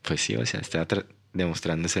 Pues sí, o sea, estaba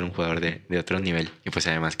demostrando ser un jugador de otro nivel. Y pues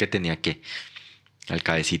además que tenía que... Al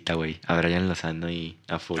cabecita, güey. A Brian Lozano y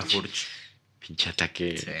a Furch. A Furch. Pinche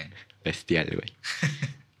ataque Sí. bestial, güey.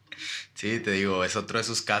 Sí, te digo, es otro de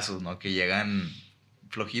esos casos, ¿no? Que llegan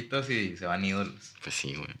flojitos y se van ídolos. Pues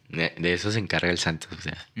sí, güey. De eso se encarga el Santos, o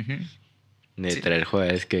sea. Ujú. De Sí. traer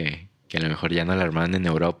jugadores que a lo mejor ya no la armaron en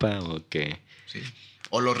Europa o que... Sí.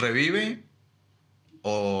 O los revive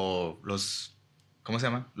o los... ¿Cómo se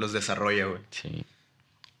llama? Los desarrolla, güey. Sí.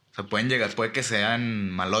 O sea, pueden llegar, puede que sean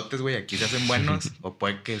malotes, güey, aquí se hacen buenos. O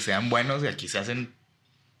puede que sean buenos y aquí se hacen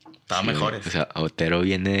todavía Sí, mejores. O sea, Otero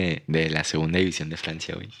viene de la segunda división de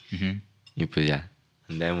Francia, güey. Ujú. Y pues ya,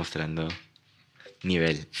 anda demostrando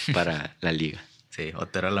nivel para la liga. Sí,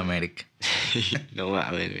 Otero al América. No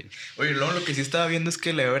mames, güey. Oye, luego lo que sí estaba viendo es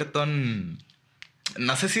que el Everton...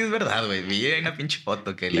 No sé si es verdad, güey. Vi ahí una pinche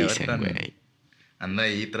foto que el Dicen, Everton güey. anda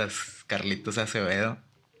ahí tras Carlitos Acevedo.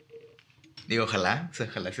 Digo, ojalá sea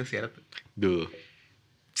cierto. Dudo.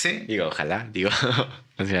 Sí. Digo, ojalá, digo.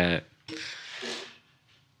 O sea,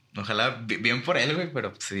 Ojalá bien por él, güey,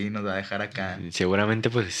 pero sí nos va a dejar acá. Seguramente,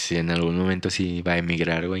 pues, si en algún momento sí va a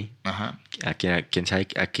emigrar, güey. Ajá. Quién sabe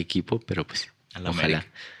a qué equipo, pero pues, A la ojalá.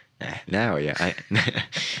 América. No, güey,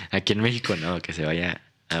 aquí en México no, que se vaya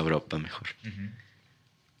a Europa mejor.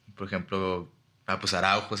 Por ejemplo, pues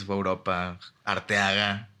Araujo se fue a Europa,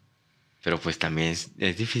 Arteaga. Pero pues también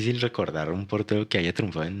es difícil recordar un portero que haya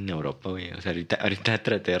triunfado en Europa, güey. O sea, ahorita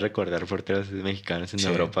traté de recordar porteros mexicanos en Sí.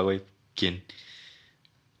 Europa, güey. ¿Quién?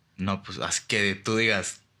 No, pues así que tú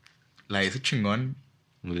digas, la hizo chingón.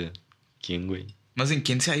 O sea, ¿quién, güey? Más bien,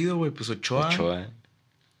 ¿quién se ha ido, güey? Pues Ochoa. Ochoa.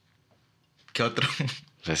 ¿Qué otro?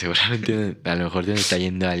 O sea, seguramente a lo mejor te está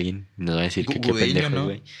yendo alguien. Nos va a decir que qué Gudiño, pendejo, ¿no?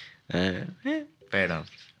 güey. Pero,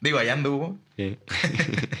 digo, allá anduvo. Sí.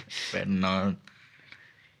 Pero no.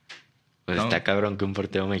 Pues No. está cabrón que un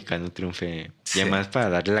portero mexicano triunfe. Sí. Y además para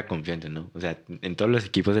darle la confianza, ¿no? O sea, en todos los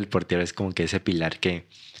equipos el portero es como que ese pilar que...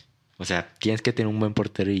 O sea, tienes que tener un buen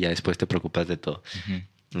portero y ya después te preocupas de todo.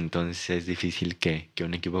 Entonces es difícil que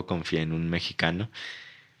un equipo confíe en un mexicano.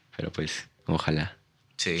 Pero pues, ojalá.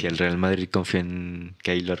 Sí. Si el Real Madrid confía en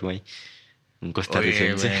Keylor, güey. Un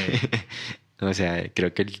costarricense. Oye, o sea,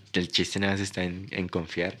 creo que el chiste nada más está en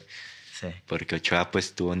confiar. Sí. Porque Ochoa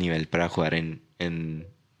pues tuvo nivel para jugar en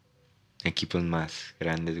equipos más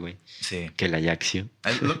grandes, güey. Sí. Que el Ajaxio.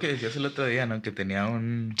 Es lo que decías el otro día, ¿no? Que tenía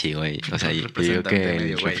un... Sí, güey. O sea, yo digo representante que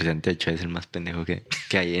medio el güey. representante de Ochoa es el más pendejo que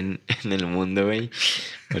hay en el mundo, güey.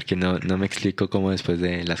 Porque no me explico cómo después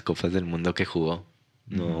de las copas del mundo que jugó,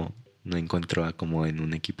 no encontró a como en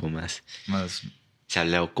un equipo más. Se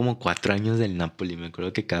habló como 4 años del Napoli. Me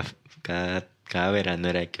acuerdo que cada verano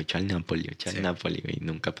era de que Ochoa al Napoli, Ochoa al Napoli, güey.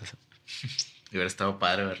 Nunca pasó. Y hubiera estado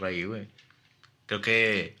padre verlo ahí, güey. Creo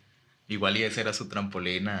que igual y ese era su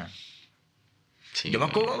trampolín a... Sí, yo me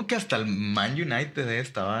acuerdo que hasta el Man United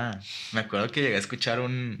estaba... Me acuerdo que llegué a escuchar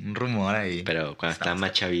un rumor ahí. Pero cuando estaba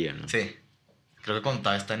más chavillo, ¿no? Sí. Creo que cuando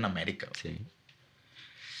todavía está en América, güey.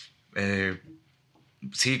 Sí.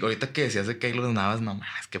 Sí, ahorita que decías de Keylor Navas, no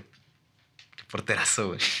mames, qué porterazo,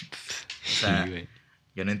 güey. O sea, Sí, güey.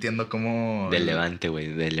 yo no entiendo cómo... Del Levante, güey.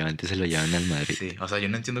 Del Levante se lo llevan al Madrid. Sí, o sea, yo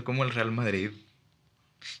no entiendo cómo el Real Madrid...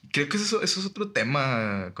 Creo que eso es otro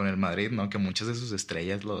tema con el Madrid, ¿no? Que muchas de sus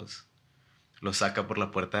estrellas los saca por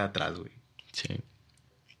la puerta de atrás, güey. Sí.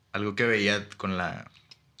 Algo que veía con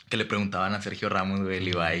que le preguntaban a Sergio Ramos, güey, el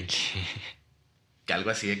Ibai. Que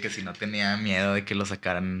algo así de que si no tenía miedo de que lo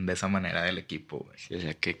sacaran de esa manera del equipo, güey. Sí, o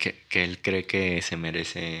sea, que él cree que se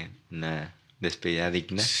merece una despedida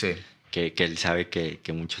digna. Sí. Que él sabe que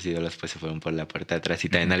muchos ídolos pues se fueron por la puerta de atrás. Y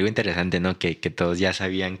también algo interesante, ¿no? Que todos ya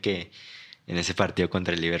sabían que en ese partido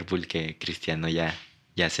contra el Liverpool que Cristiano ya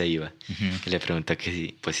se iba. Que le preguntó que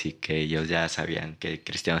sí, pues sí, que ellos ya sabían que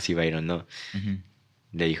Cristiano se iba a ir o no.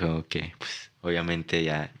 Le dijo que pues obviamente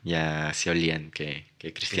ya se olían que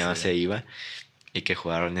Cristiano se iba y que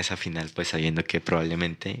jugaron esa final pues sabiendo que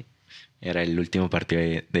probablemente era el último partido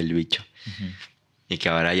del bicho. Y que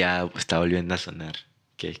ahora ya pues, está volviendo a sonar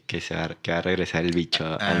que va a regresar el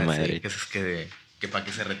bicho al Madrid. Sí, que para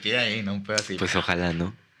que se retire ahí, ¿no? Un pedacito. Pues ojalá,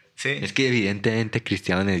 ¿no? Sí. Es que evidentemente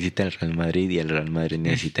Cristiano necesita el Real Madrid y el Real Madrid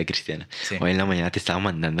necesita a Cristiano. Sí. Hoy en la mañana te estaba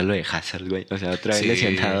mandando lo de Hazard, güey. O sea, otra vez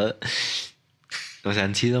lesionado. O sea,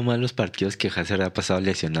 han sido más los partidos que Hazard ha pasado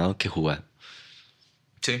lesionado que jugado.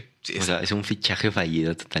 Sí. O sea, es un fichaje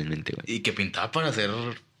fallido totalmente, güey. Y que pintaba para hacer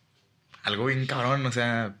algo bien cabrón, o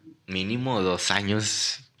sea... Mínimo 2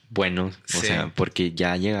 años buenos. O sea, porque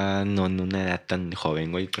ya llegaba no en una edad tan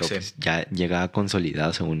joven, güey. Pero pues ya llegaba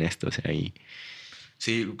consolidado según esto, o sea, y...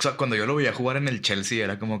 Sí, o sea, cuando yo lo veía jugar en el Chelsea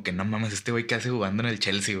era como que no mames, este güey que hace jugando en el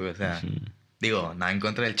Chelsea, güey. O sea, digo, nada en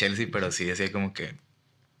contra del Chelsea, pero sí decía como que,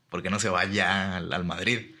 ¿por qué no se va ya al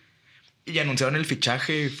Madrid? Y ya anunciaron el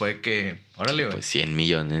fichaje y fue que, órale, güey. Pues 100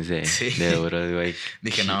 millones de euros, güey.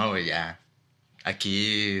 Dije, no, güey, ya.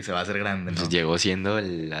 Aquí se va a hacer grande, ¿no? Pues llegó siendo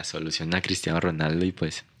la solución a Cristiano Ronaldo y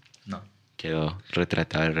pues... No. Quedó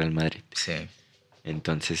retratado el Real Madrid. Sí.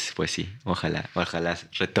 Entonces, pues sí, ojalá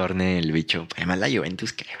retorne el bicho. Además, la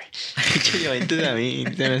Juventus, ¿qué, güey? El bicho Juventus a mí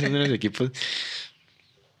se me hacen unos equipos.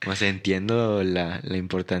 O sea, entiendo la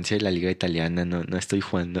importancia de la liga italiana. No estoy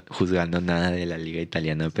juzgando nada de la liga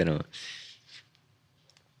italiana, pero...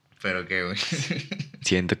 ¿Pero qué, güey?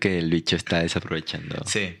 Siento que el bicho está desaprovechando.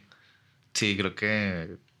 Sí. Sí, creo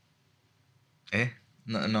que...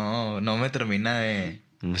 No me termina de...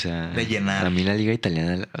 O sea, de llenar. A mí la liga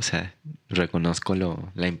italiana, o sea, reconozco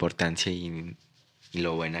la importancia y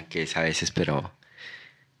lo buena que es a veces, pero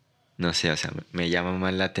no sé, o sea, me llama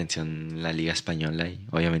más la atención la liga española y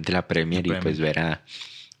obviamente la Premier y pues ver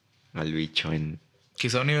al bicho en...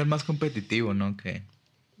 Quizá un nivel más competitivo, ¿no? Que...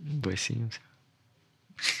 Pues sí, o sea.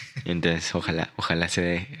 Entonces, ojalá se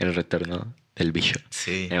dé el retorno del bicho.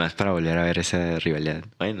 Sí. Además, para volver a ver esa rivalidad.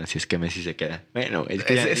 Bueno, si es que Messi se queda. Bueno, es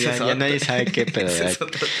que Ese es ya nadie sabe qué pedo. Ese es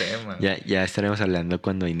otro tema. Ya estaremos hablando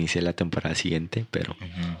cuando inicie la temporada siguiente, pero...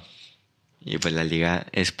 Y pues la liga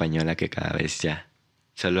española que cada vez ya...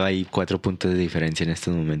 Solo hay 4 puntos de diferencia en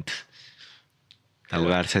estos momentos. El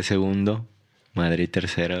Barça segundo, Madrid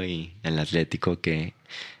tercero y el Atlético que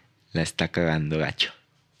la está cagando gacho.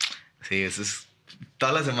 Sí, eso es...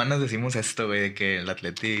 Todas las semanas decimos esto, güey, de que el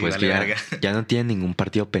Atlético pues vale verga. Ya no tiene ningún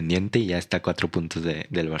partido pendiente y ya está a 4 puntos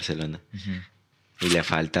del Barcelona. Y le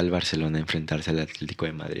falta al Barcelona enfrentarse al Atlético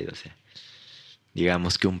de Madrid, o sea...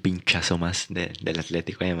 Digamos que un pinchazo más del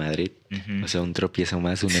Atlético de Madrid. O sea, un tropiezo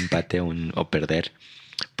más, un empate o perder.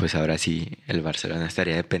 Pues ahora sí el Barcelona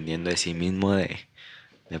estaría dependiendo de sí mismo de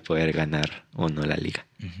poder ganar o no la liga.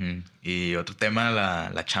 Y otro tema,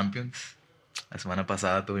 la Champions. La semana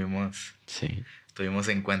pasada tuvimos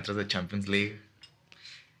encuentros de Champions League.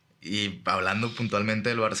 Y hablando puntualmente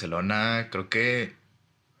del Barcelona, creo que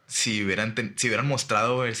si hubieran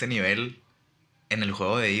mostrado ese nivel en el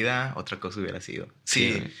juego de ida, otra cosa hubiera sido.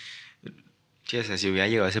 Sí, o sea, si hubiera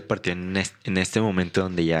llegado ese partido en este momento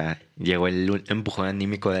donde ya llegó el empujón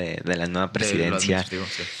anímico de la nueva presidencia. Sí.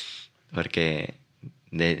 Porque,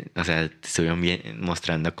 o sea, estuvieron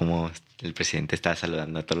mostrando cómo el presidente estaba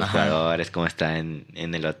saludando a todos los jugadores, cómo está en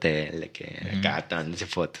el hotel, de que acá tomándose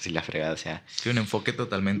fotos y la fregada, o sea. Sí, un enfoque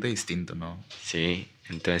totalmente distinto, ¿no? Sí,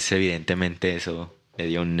 entonces evidentemente eso le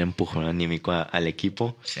dio un empujón anímico al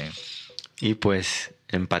equipo. Sí. Y pues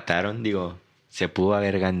empataron, se pudo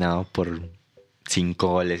haber ganado por 5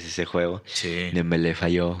 goles ese juego. Sí. Dembélé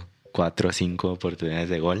falló 4 o 5 oportunidades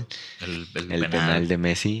de gol. El penal de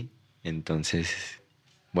Messi. Entonces,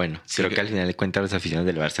 bueno, creo que al final de cuentas los aficionados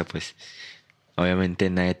del Barça, pues, obviamente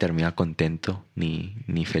nadie termina contento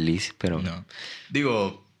ni feliz, pero... No.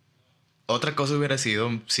 Otra cosa hubiera sido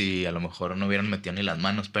si a lo mejor no hubieran metido ni las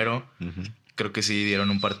manos, pero creo que sí dieron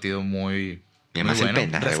un partido muy... Y además muy bueno, el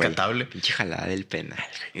penal, rescatable. Pinche jalada del penal,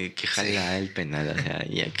 güey. Qué jalada del penal. O sea,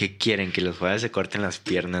 ¿qué quieren? Que los jugadores se corten las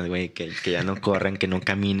piernas, güey. Que ya no corran, que no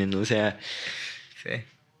caminen. O sea... Sí.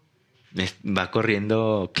 Va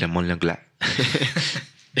corriendo Clemón Lenglet.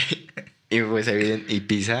 Y pues y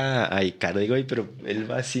pisa a Icardi, güey. Pero él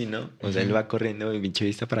va así, ¿no? O sea, él va corriendo y pinche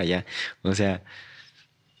vista para allá. O sea...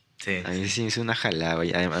 Sí, a mí sí hizo una jalada,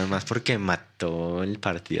 güey. Además porque mató el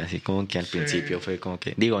partido. Así como que al principio fue como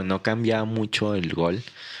que... no cambiaba mucho el gol.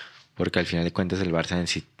 Porque al final de cuentas el Barça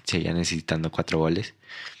seguía necesitando 4 goles.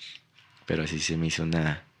 Pero sí se me hizo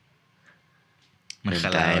una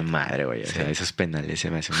mentada de madre, güey. O sea, esos penales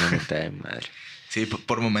se me hacen una mentada de madre. Sí,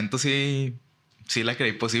 por momentos sí la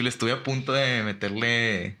creí posible. Estuve a punto de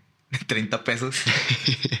meterle 30 pesos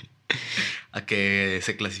a que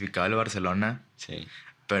se clasificaba el Barcelona. Sí.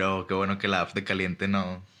 Pero qué bueno que la app de Caliente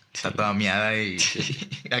no está toda miada y...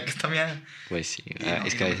 ¿A qué está miada? Pues sí.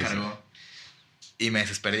 Es que a veces y me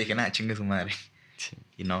desesperé y dije, nada, chingue su madre. Sí.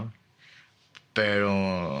 Y no.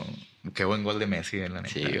 Pero qué buen gol de Messi, la neta.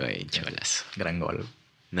 Sí, güey, chavalazo. Gran gol.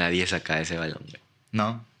 Nadie saca ese balón, güey.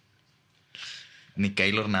 No. Ni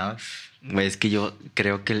Keylor Navas. Güey, es que yo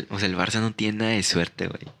creo que el Barça no tiene nada de suerte,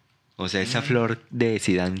 güey. O sea, esa flor de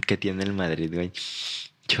Zidane que tiene el Madrid, güey.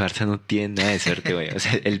 El Barça no tiene nada de suerte, güey. O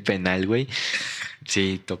sea, el penal, güey.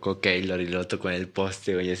 Sí, tocó Keylor y luego tocó en el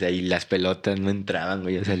poste, güey. O sea, y las pelotas no entraban,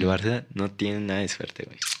 güey. O sea, el Barça no tiene nada de suerte,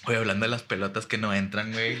 güey. Oye, hablando de las pelotas que no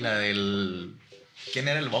entran, güey. La del... ¿Quién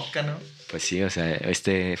era el Boca, no? Pues sí, o sea,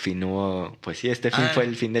 este fin fue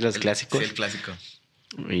el fin de los clásicos. Sí, el clásico.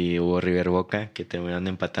 Y hubo River Boca que terminaron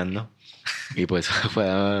empatando. Y pues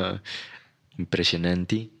fue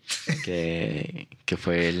impresionante que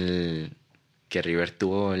fue que River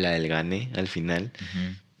tuvo la del gane al final.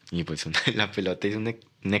 Y pues la pelota hizo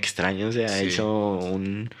un extraño, o sea, hizo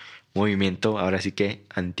un movimiento ahora sí que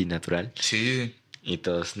antinatural. Sí. Y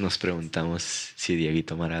todos nos preguntamos si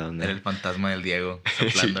Dieguito Maradona... Era el fantasma del Diego,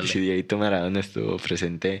 si Dieguito Maradona estuvo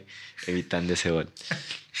presente evitando ese gol.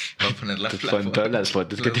 Voy a poner la Con todas las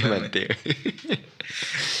fotos que te mandé.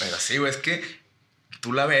 Pero sí, güey, es que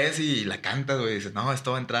tú la ves y la cantas, güey. Dices, no,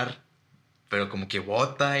 esto va a entrar. Pero como que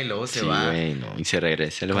bota y luego se va. Sí, güey, no. Y se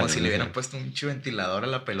regresa. Como si le hubieran puesto un ventilador a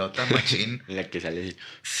la pelota, machín. En la que sale así.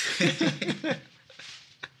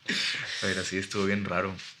 Pero sí, estuvo bien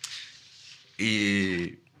raro.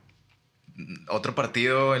 Y otro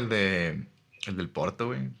partido, el del Porto,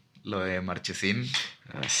 güey. Lo de Marchesín.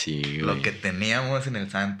 Ah, sí, güey. Lo que teníamos en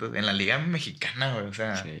el Santos. En la Liga Mexicana, güey. O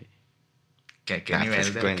sea, ¿Qué nivel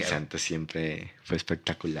pues de con arquero? Santos siempre fue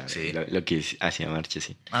espectacular. Sí. Lo que hacía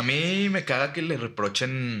Marchesín. A mí me caga que le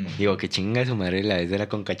reprochen... Digo, que chinga su madre la vez de la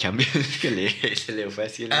Conca Champions que se le fue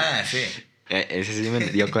así. Ah, sí. Ese sí me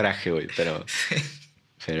dio coraje, güey, pero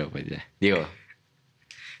pues ya. Digo,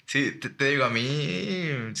 Sí, te digo, a mí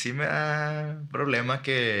sí me da problema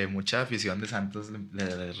que mucha afición de Santos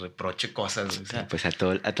le reproche cosas. O sea, pues a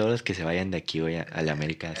todos los que se vayan de aquí, güey, a la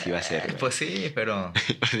América, así va a ser, güey. pues sí, pero...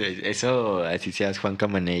 O sea, eso, así seas Juan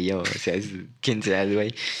Camanello, o seas quien seas,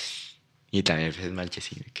 güey. Y también pues, es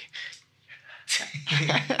Marchesín, de que...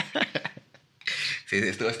 Sí,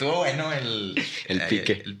 estuvo bueno el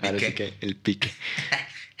pique. El Ahora sí pique. que el pique.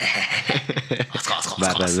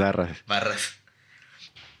 Barras.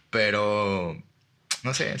 Pero,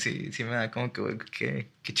 no sé, sí me da como que, güey,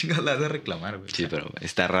 ¿qué chingados le has de reclamar, güey? Sí, pero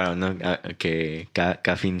está raro, ¿no? Que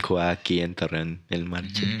cada fin jugaba aquí en Torreón el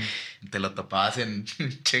Marche. Te lo topabas en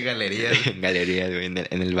che galerías. En galerías, güey, en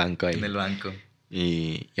el banco ahí. En el banco.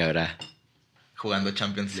 Y ahora... Jugando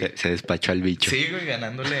Champions League. Se despachó al bicho. Sí, güey,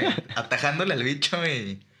 atajándole al bicho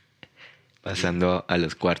y... Pasando a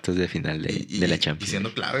los cuartos de final de la Champions. Y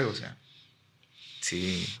siendo clave, o sea.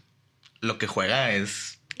 Sí. Lo que juega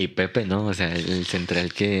es... Y Pepe, ¿no? O sea, el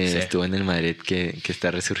central que estuvo en el Madrid que está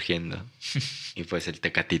resurgiendo. Y pues el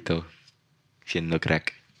Tecatito siendo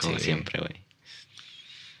crack, como siempre, güey.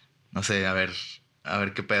 No sé, a ver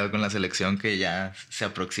qué pedo con la selección que ya se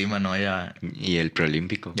aproxima, ¿no? Y el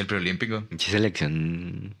preolímpico. Y el preolímpico. Mucha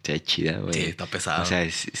selección está chida, güey. Sí, está pesado. O sea,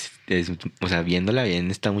 o sea, viéndola bien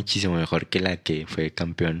está muchísimo mejor que la que fue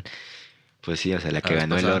campeón. Pues sí, o sea, la que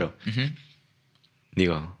ganó el oro.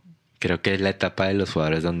 Digo, creo que es la etapa de los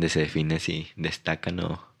jugadores donde se define si destacan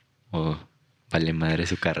o vale madre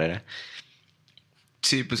su carrera.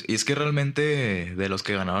 Sí, pues, y es que realmente de los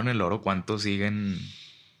que ganaron el oro, ¿cuántos siguen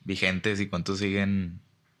vigentes y cuántos siguen?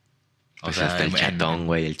 Pues o sea, hasta el Chatón,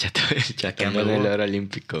 güey, el Chatón ganó el oro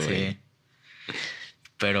olímpico, güey. Sí.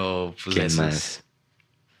 Pero, pues, ¿quién más?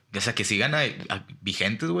 O sea, que sigan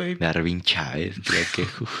vigentes, güey. Darwin Chávez, creo que.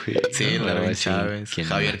 Sí, no, Darwin Chávez.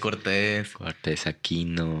 Javier más? Cortés,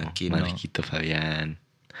 Aquino. Marquito Fabián.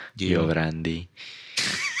 Gio Brandi.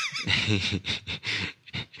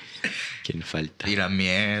 ¿Quién falta?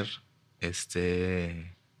 Iramier.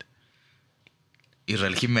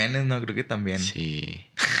 Israel Jiménez, ¿no? Creo que también. Sí.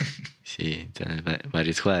 Sí, entonces,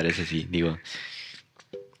 varios jugadores así. Digo,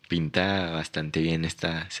 pinta bastante bien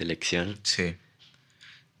esta selección. Sí.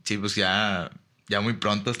 Sí, pues ya muy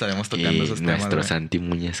pronto estaremos tocando esos temas. Nuestro Santi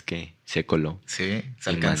Muñez que se coló. Sí, se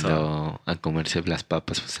alcanzó. Mandó a comerse las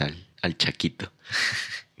papas pues, al Chaquito.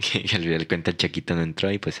 Que al final cuenta el Chaquito no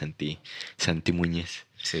entró y pues Santi Muñez.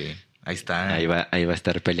 Sí, ahí está. Ahí va a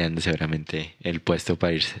estar peleando seguramente el puesto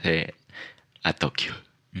para irse a Tokio.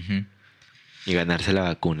 Y ganarse la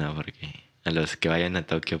vacuna, porque a los que vayan a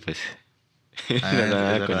Tokio pues... es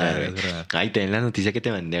verdad. Ay, ten la noticia que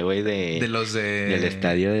te mandé, güey, de los del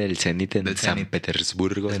estadio del Zenit en San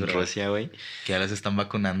Petersburgo, en Rusia, güey. Que ya les están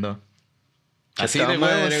vacunando. Así de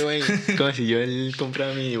madre, güey. Como si yo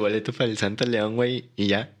compraba mi boleto para el Santos León, güey, y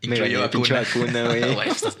ya me gané la pinche vacuna, güey. Güey,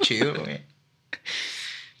 estás chido, güey.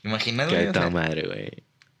 Imagínate, güey. Qué toda madre, güey.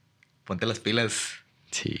 Ponte las pilas.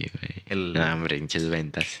 Sí, güey. No, hombre, hinches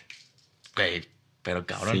ventas. Güey, pero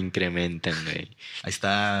cabrón. Se incrementan, güey. Ahí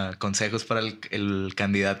está, consejos para el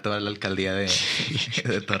candidato a la alcaldía de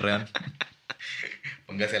Torreón.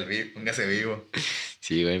 Póngase vivo.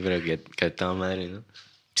 Sí, güey, pero que toda madre, ¿no?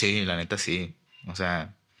 Sí, la neta sí. O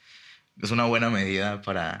sea, es una buena medida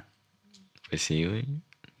para... Pues sí, güey.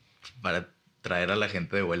 Para traer a la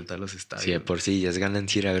gente de vuelta a los estadios. Sí, de por sí ya es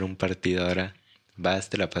ganancia ir a ver un partido ahora. Vas,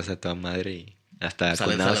 te la pasas a toda madre y hasta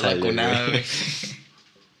vacunado, güey.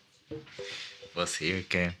 Pues sí,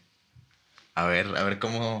 que... A ver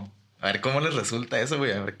cómo les resulta eso,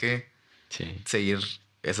 güey. A ver qué... Sí. Seguir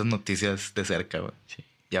esas noticias de cerca, güey. Sí.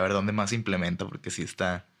 Y a ver dónde más se implementa, porque sí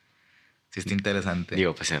está interesante.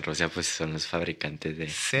 Digo, pues en Rusia pues son los fabricantes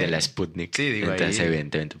de la Sputnik. Sí, digo, entonces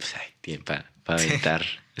evidentemente pues tienen para aventar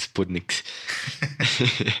Sputniks.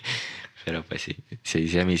 Pero pues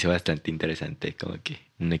sí, a mí hizo bastante interesante como que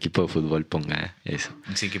un equipo de fútbol ponga eso.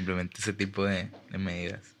 Sí, que implemente ese tipo de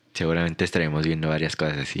medidas. Seguramente estaremos viendo varias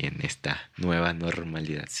cosas así en esta nueva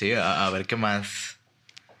normalidad. Sí, a ver qué más,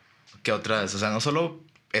 qué otras, o sea, no solo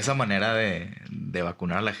esa manera de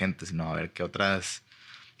vacunar a la gente, sino a ver qué otras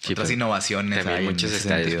innovaciones también hay. Muchos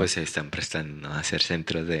estadios pues se están prestando, ¿no?, a hacer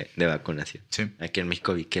centros de vacunación. Sí. Aquí en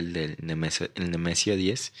México vi que el del Nemesio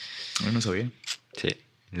 10. No sabía. Sí,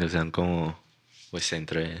 lo usan como pues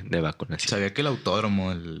centro de vacunación. Sabía que el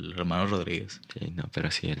autódromo, el hermano Rodríguez. Sí, no,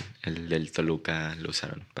 pero sí, el del Toluca lo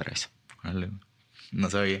usaron para eso. Vale. No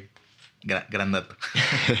sabía. Gran dato.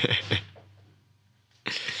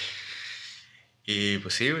 Y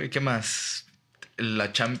pues sí, güey, ¿qué más?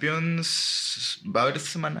 La Champions va a haber esta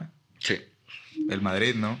semana. Sí. El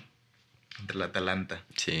Madrid, ¿no? Entre el Atalanta.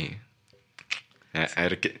 Sí. A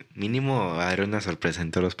ver, que mínimo va a haber una sorpresa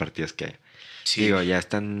en todos los partidos que hay. Sí. Digo, ya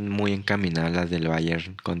están muy encaminadas las del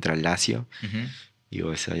Bayern contra el Lazio. Uh-huh.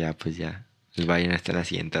 Digo, eso ya, pues ya. El Bayern está en la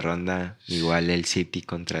siguiente ronda. Igual el City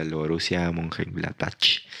contra el Borussia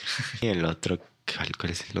Mönchengladbach. Y el otro,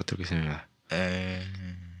 ¿cuál es el otro que se me va?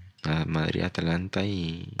 Madrid, Atalanta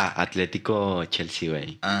y... Atlético, Chelsea,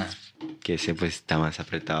 güey. Que ese pues está más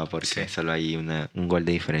apretado porque solo hay un gol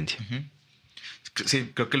de diferencia. Uh-huh.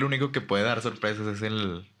 Sí, creo que el único que puede dar sorpresas es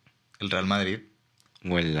el Real Madrid.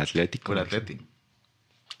 O el Atlético. O el Atlético.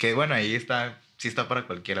 Que bueno, ahí está, sí está para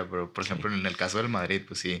cualquiera, pero por ejemplo en el caso del Madrid,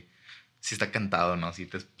 pues sí está cantado, ¿no? Sí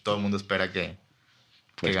todo el mundo espera que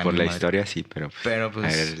pues gane por la Madrid. Historia sí, pero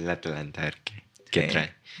pues, a ver el Atalanta, a ver qué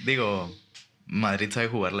trae. Digo, Madrid sabe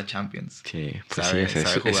jugar la Champions. Sí, pues sabe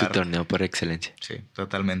es su torneo por excelencia. Sí,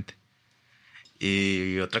 totalmente.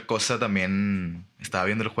 Y otra cosa también, estaba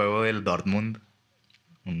viendo el juego del Dortmund.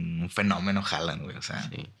 Un fenómeno Haaland, güey, o sea.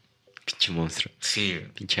 Sí, pinche monstruo. Sí.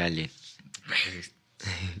 Pinche alien.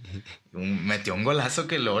 Metió un golazo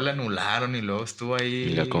que luego le anularon y luego estuvo ahí.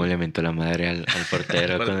 Y luego como le mentó la madre al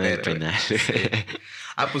portero con el penal. Sí.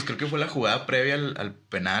 Pues creo que fue la jugada previa al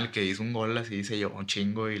penal que hizo un gol así, se llevó un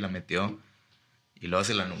chingo y la metió. Y luego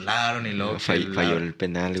se la anularon y luego... Falló el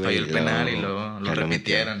penal, güey. Falló el penal y luego lo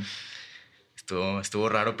repitieron. Estuvo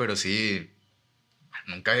raro, pero sí...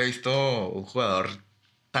 Nunca había visto un jugador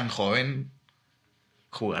tan joven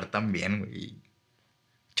jugar tan bien, güey. Y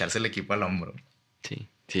echarse el equipo al hombro. Sí.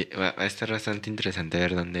 Va a estar bastante interesante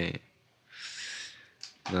ver dónde...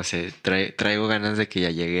 No sé, traigo ganas de que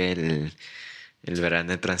ya llegue el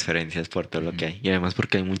verano de transferencias por todo lo que hay. Y además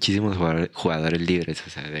porque hay muchísimos jugadores libres, o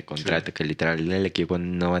sea, de contrato, que literal el equipo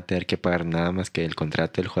no va a tener que pagar nada más que el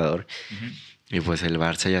contrato del jugador. Y pues el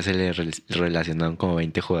Barça ya se le relacionaron como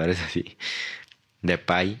 20 jugadores así.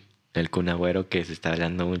 Depay, el Kun Agüero, que se está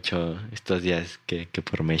hablando mucho estos días que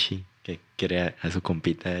por Messi, que quiere a su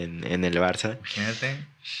compita en el Barça. Imagínate.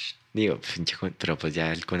 Digo, pero pues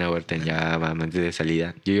ya el Kun Agüero ya va más de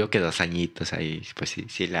salida. Yo digo que 2 añitos ahí, pues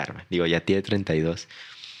sí la arma. Digo, ya tiene 32.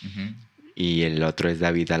 Uh-huh. Y el otro es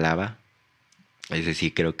David Alaba. Ese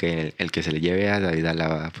sí creo que el que se le lleve a David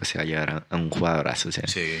Alaba, pues se va a llevar a un jugadorazo. O sea,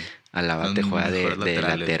 sí. Alaba te juega de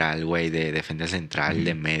lateral, güey, de defensa central, uh-huh,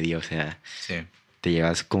 de medio. O sea, sí, te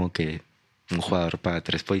llevas como que un jugador para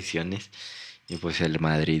 3 posiciones. Y pues el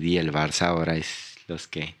Madrid y el Barça ahora es los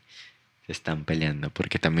que se están peleando.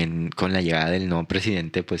 Porque también con la llegada del nuevo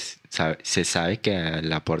presidente, pues se sabe que a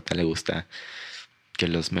Laporta le gusta que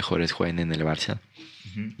los mejores jueguen en el Barça.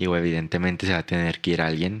 Uh-huh. Y evidentemente se va a tener que ir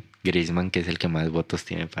alguien. Griezmann, que es el que más votos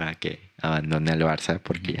tiene para que abandone al Barça,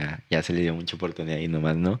 porque uh-huh, ya se le dio mucha oportunidad y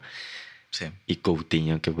nomás no. Sí. Y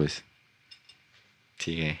Coutinho, que pues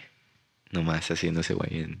sigue nomás haciéndose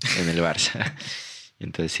güey en el Barça.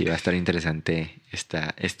 Entonces sí va a estar interesante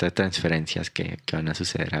estas transferencias que van a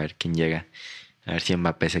suceder. A ver quién llega. A ver si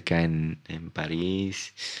Mbappé se queda en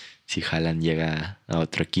París. Si Haaland llega a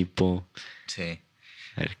otro equipo. Sí.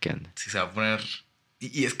 A ver qué onda. Sí, se va a poner...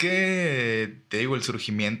 Y es que, te digo, el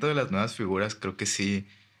surgimiento de las nuevas figuras creo que sí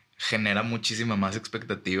genera muchísima más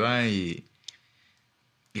expectativa y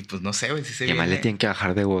pues no sé, güey, si se viene. Y además le tienen que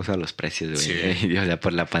bajar de huevos a los precios, güey. Sí. O sea,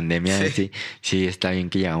 por la pandemia sí está bien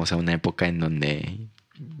que llegamos a una época en donde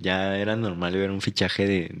ya era normal ver un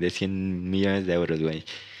fichaje de 100 millones de euros, güey.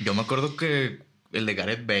 Yo me acuerdo que el de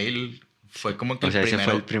Gareth Bale fue como que ese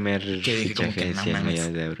fue el primer que dije fichaje como que, de 100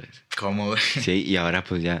 millones de euros. ¿Cómo, güey? Sí, y ahora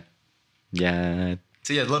pues ya...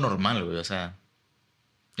 Sí, ya es lo normal, güey, o sea...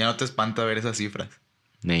 Ya no te espanta ver esas cifras.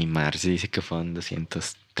 Neymar se dice que fueron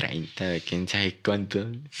 230, quién sabe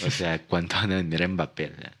cuánto. O sea, ¿cuánto van a vender a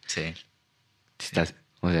Mbappé? Sí.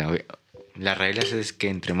 O sea, las reglas es que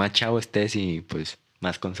entre más chavo estés y pues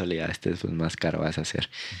más consolidado estés, pues más caro vas a hacer.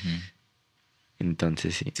 Uh-huh.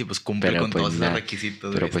 Entonces sí. Sí, pues cumple con todos esos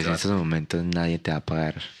requisitos. Pero pues en estos momentos nadie te va a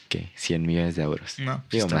pagar, ¿qué? 100 millones de euros. No.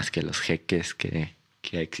 Digo, más que los jeques que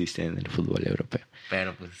existen en el fútbol europeo.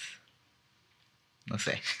 Pero pues... No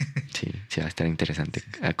sé. Sí va a estar interesante.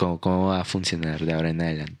 ¿Cómo va a funcionar de ahora en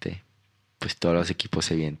adelante? Pues todos los equipos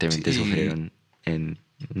evidentemente sufrieron en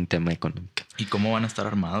un tema económico. ¿Y cómo van a estar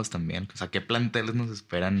armados también? O sea, ¿qué planteles nos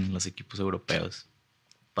esperan los equipos europeos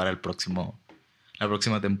para la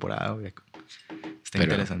próxima temporada? Está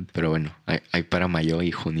interesante. Pero bueno, hay para mayo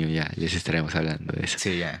y junio ya les estaremos hablando de eso.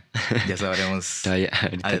 Sí, ya sabremos.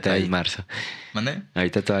 Ahorita todavía es marzo. ¿Mande?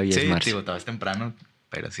 Ahorita todavía es marzo. Sí, todavía es temprano.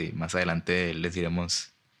 Pero sí, más adelante les diremos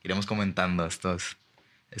iremos comentando estos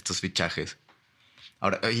fichajes.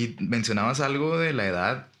 Ahora, y mencionabas algo de la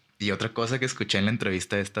edad, y otra cosa que escuché en la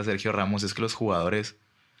entrevista de esta Sergio Ramos es que los jugadores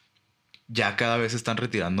ya cada vez se están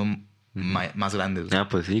retirando más grandes. Ah,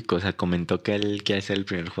 pues sí, comentó que él quiere ser el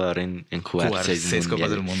primer jugador en jugar seis copas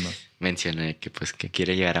del mundo. Mencioné que pues que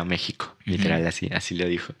quiere llegar a México, literal, así lo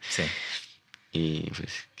dijo. Sí. Y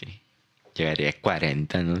pues que llegaría a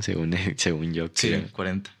 40, ¿no? Según yo. Sí, creo.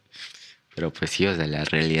 40. Pero pues sí, o sea, la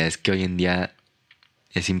realidad es que hoy en día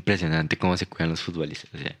es impresionante cómo se cuidan los futbolistas.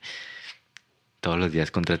 O sea, todos los días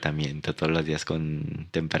con tratamiento, todos los días con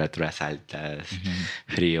temperaturas altas,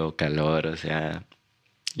 frío, calor, o sea,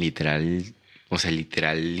 literal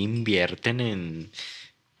invierten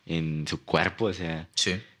en su cuerpo, o sea.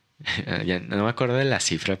 Sí. Ya no me acuerdo de la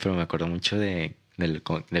cifra, pero me acuerdo mucho de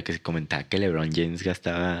que se comentaba que LeBron James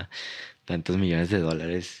gastaba tantos millones de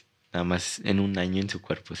dólares nada más en un año en su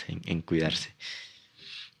cuerpo, o sea, en cuidarse.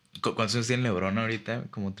 ¿Cuántos años tiene LeBron ahorita?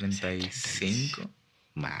 ¿Como 35?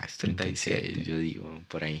 Más, 36, yo digo,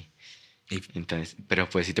 por ahí. Entonces, pero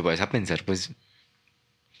pues si te pones a pensar, pues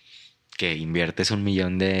que inviertes $1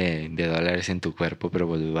 millón de dólares en tu cuerpo, pero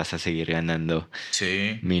pues vas a seguir ganando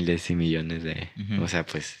miles y millones de... O sea,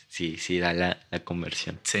 pues sí da la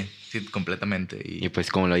conversión. Sí, completamente. Y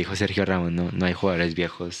pues como lo dijo Sergio Ramos, no hay jugadores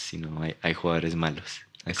viejos, sino hay jugadores malos.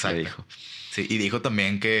 Exacto. Lo dijo. Sí, y dijo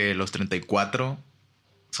también que los 34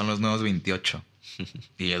 son los nuevos 28.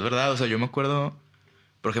 Y es verdad, o sea, yo me acuerdo,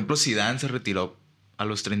 por ejemplo, Zidane se retiró a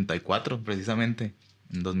los 34 precisamente,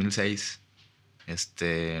 en 2006.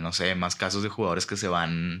 No sé, más casos de jugadores que se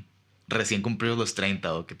van recién cumplidos los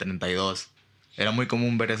 30 o que 32. Era muy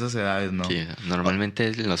común ver esas edades, ¿no? Sí,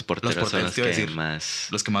 normalmente los porteros son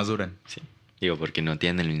los que más duran. Sí. Digo, porque no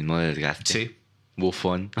tienen el mismo desgaste. Sí.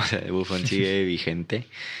 Buffon, o sea, Buffon sigue vigente.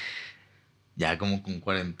 Ya como con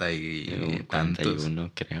 40 y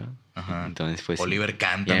 41, creo. Ajá. Entonces, pues. Oliver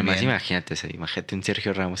Kahn y además, también. imagínate un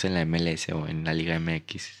Sergio Ramos en la MLS o en la Liga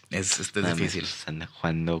MX. Es difícil. Pues, anda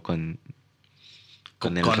jugando con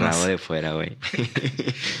el rabo de fuera, güey.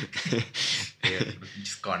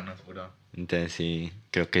 Conos, bro. Entonces, sí,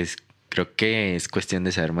 creo que es cuestión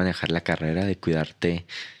de saber manejar la carrera, de cuidarte,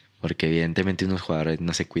 porque evidentemente unos jugadores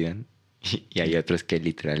no se cuidan y hay otros que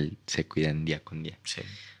literal se cuidan día con día. Sí.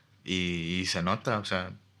 Y se nota, o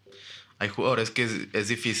sea, hay jugadores que es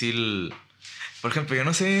difícil. Por ejemplo, yo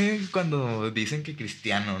no sé cuando dicen que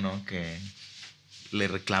Cristiano, ¿no? Que le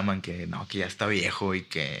reclaman que no, que ya está viejo y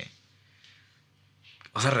que...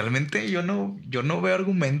 O sea, realmente yo no veo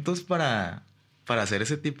argumentos para hacer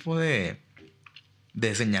ese tipo de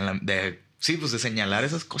señalar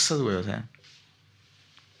esas cosas, güey. O sea,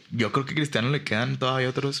 yo creo que a Cristiano le quedan todavía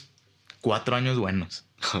otros 4 años buenos.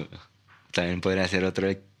 También podría ser otro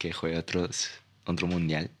que juegue otro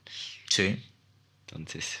mundial. Sí.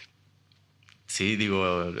 Entonces. Sí,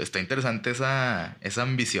 digo, está interesante esa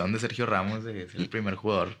ambición de Sergio Ramos de ser el primer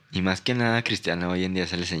jugador. Y más que nada, Cristiano hoy en día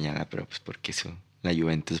se le señala, pero pues porque la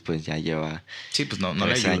Juventus pues ya lleva pues no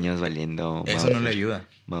le ayuda. años valiendo. Eso no le ayuda.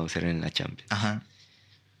 Mauser en la Champions. Ajá.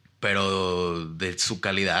 Pero de su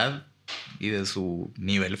calidad y de su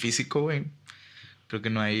nivel físico, güey, creo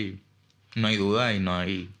que no hay duda y no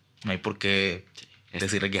hay por qué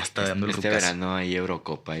decirle que ya está dando el Este verano hay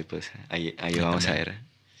Eurocopa y pues ahí vamos a ver.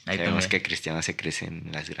 Sabemos que Cristiano se crece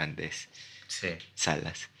en las grandes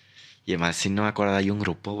salas. Y además, si no me acuerdo, hay un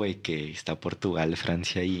grupo, güey, que está Portugal,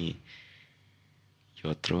 Francia y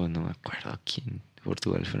otro, no me acuerdo quién.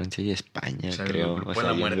 Portugal, Francia y España, o sea, creo. O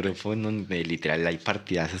sea, hay un grupo en donde literal hay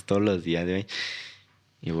partidazos todos los días, güey.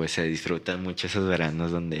 Y pues se disfrutan mucho esos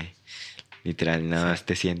veranos donde literal nada más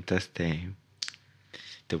te sientas, te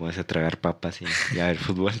pones a tragar papas y a ver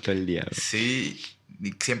fútbol todo el día, güey. Sí,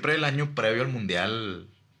 siempre el año previo al mundial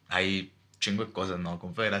hay chingo de cosas, ¿no?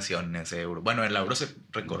 Confederaciones, Euro. Bueno, el Euro se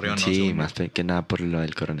recorrió, ¿no? Sí, más que nada por lo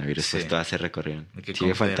del coronavirus, pues todas se recorrieron.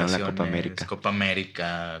 Sigue faltando la Copa América. Copa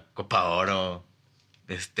América, Copa Oro,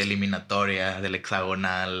 eliminatoria del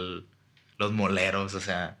hexagonal, los moleros, o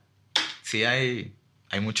sea, sí hay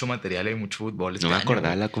mucho material, hay mucho fútbol. No me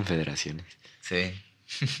acordaba de las confederaciones. Sí.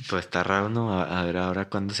 Pues está raro, ¿no? A ver ahora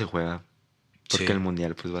cuándo se juega. Porque el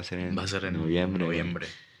mundial pues va a ser en noviembre.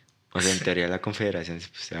 O sea, en teoría la confederación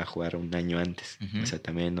se va a jugar un año antes. O sea,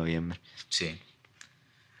 también en noviembre. Sí.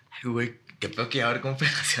 Ay, güey, qué pedo que ya va a haber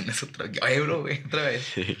confederaciones otra vez. Euro, güey, otra vez.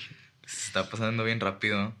 Sí. Se está pasando bien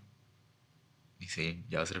rápido. Y sí,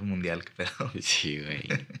 ya va a ser el mundial, qué pedo. Sí, güey.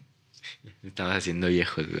 Estamos haciendo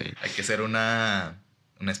viejos, güey. Hay que hacer una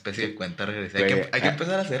especie de cuenta regresiva. Hay que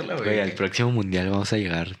empezar a hacerla, güey. Al próximo mundial vamos a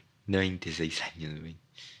llegar de 26 años, güey.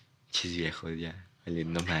 Chis viejos ya,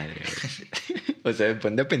 valiendo madre, güey. O sea, me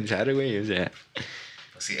pone a pensar, güey, o sea.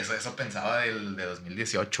 Pues sí, eso pensaba de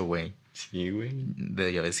 2018, güey. Sí, güey.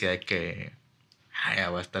 Yo decía de que... Ay, ya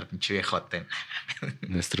voy a estar pinche viejote.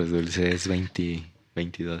 Nuestros dulces 22.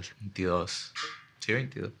 22. Sí,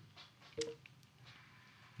 22.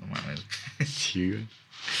 No mames. Sí, güey.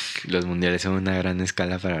 Los mundiales son una gran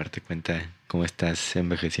escala para darte cuenta de cómo estás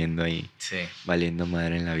envejeciendo y Sí. valiendo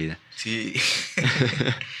madre en la vida. Sí.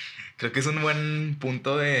 Creo que es un buen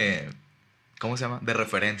punto de... ¿Cómo se llama? De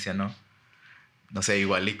referencia, ¿no? No sé,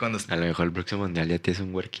 igual y cuando... A lo mejor el próximo mundial ya tienes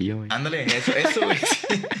un huerquillo, güey. Ándale, eso, güey.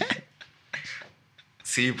 Sí.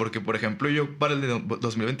 Sí, porque, por ejemplo, yo para el de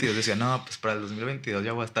 2022 decía, no, pues para el 2022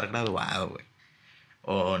 ya voy a estar graduado, güey.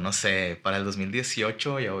 O, no sé, para el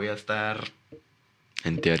 2018 ya voy a estar...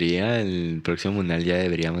 En teoría, el próximo mundial ya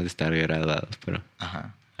deberíamos de estar graduados, pero...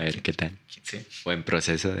 Ajá. A ver qué tal. Sí. O en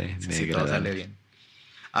proceso de Sí, todo sale bien.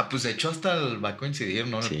 Ah, pues de hecho hasta va a coincidir,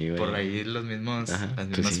 ¿no? Sí, güey. Por ahí las mismas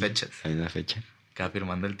pues sí, fechas. La misma fecha. Acá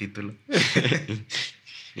firmando el título.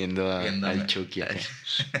 Viendo al Chucky acá.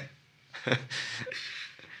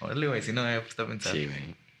 Órale, güey, sí no me había puesto a pensar. Sí,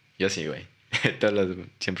 güey. Yo sí, güey.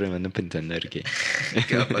 Siempre me ando pensando a ver qué.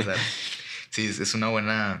 ¿Qué va a pasar? Sí, es una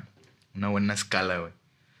buena escala, güey.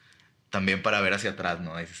 También para ver hacia atrás,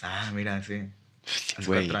 ¿no? Dices, mira, sí. Hace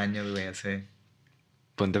 4 años, güey,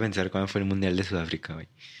 Ponte a pensar cuándo fue el Mundial de Sudáfrica, güey.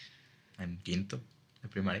 En quinto de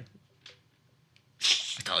primaria.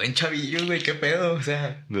 Estaba bien chavillo, güey, qué pedo, o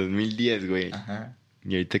sea. 2010, güey. Ajá.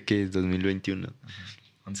 ¿Y ahorita qué es? 2021. Ajá.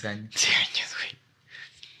 11 años. 11 años, güey.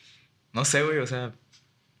 No sé, güey, o sea.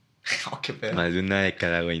 Oh, qué pedo. Más de una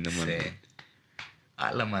década, güey, no mames. Sí.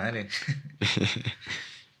 A la madre.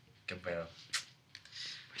 Qué pedo.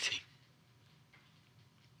 Pues sí.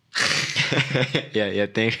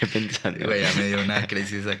 ya te dejé pensando. Güey, ya me dio una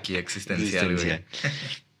crisis aquí existencial, güey.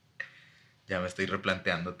 Ya me estoy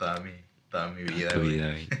replanteando toda mi vida,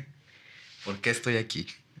 güey. ¿Por qué estoy aquí?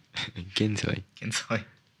 ¿Quién soy?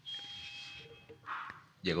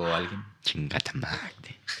 ¿Llegó alguien? Chingata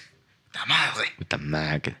madre. ¡Ta madre! Puta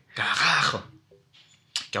madre. ¡Carajo!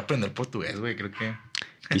 Quiero aprender portugués, güey, creo que...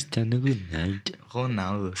 Cristiano Ronaldo.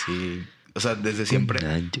 Ronaldo, sí. O sea, desde siempre...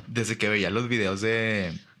 Ronaldo. Desde que veía los videos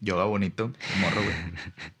de Yoga Bonito, morro, güey.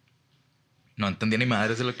 No entendía ni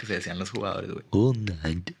madres de lo que se decían los jugadores, güey.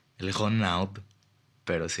 Ronaldo. El Ronaldo.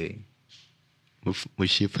 Pero sí.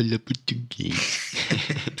 Você fala portugués.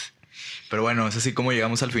 Pero bueno, es así como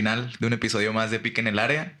llegamos al final de un episodio más de Pique en el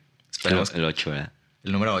Área. Esperemos... El 8, ¿verdad?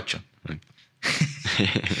 El número 8.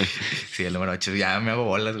 Sí, el número 8. Ya me hago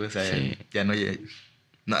bolas, güey. O sea, sí. ya no...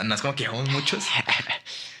 No es como que llevamos muchos.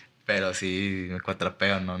 Pero sí me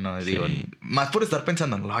cuatrapeo, ¿no? Digo, más por estar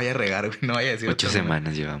pensando, no lo vaya a regar, güey. No vaya a decir 8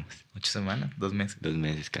 semanas llevamos. 8 semanas, 2 meses. 2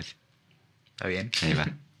 meses casi. Está bien. Ahí va.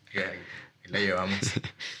 Ahí la llevamos.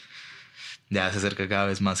 Ya se acerca cada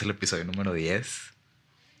vez más el episodio número 10.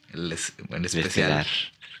 El especial. Estelar.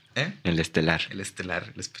 ¿Eh? El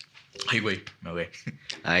estelar. Ay, güey, me ahogué.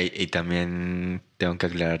 Ay, y también tengo que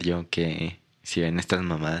aclarar yo que si ven estas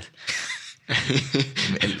mamadas,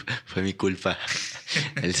 fue mi culpa.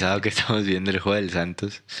 El sábado que estábamos viendo el juego del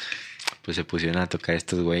Santos, pues se pusieron a tocar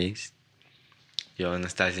estos güeyes. Yo no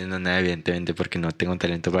estaba haciendo nada, evidentemente, porque no tengo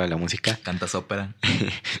talento para la música. Cantas ópera.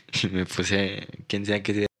 Y me puse, quién sabe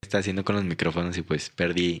qué se está haciendo con los micrófonos, y pues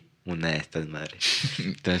perdí una de estas madres.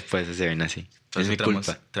 Entonces, pues se ven así. Entonces, es mi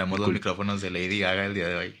culpa. Traemos los micrófonos de Lady Gaga el día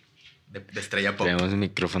de hoy. De estrella pop. Traemos un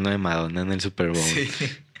micrófono de Madonna en el Super Bowl. Sí.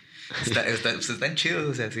 Están chidos,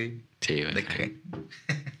 o sea, sí. Sí, güey. ¿De qué?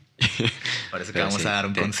 Parece que vamos a dar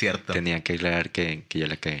un concierto. Tenía que aclarar que yo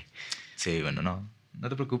la cagué. Sí, bueno, no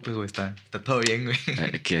te preocupes, güey. Está todo bien, güey.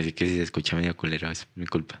 Así que si se escucha medio culero, es mi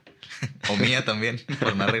culpa. O mía también,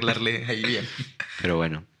 por no arreglarle ahí bien. Pero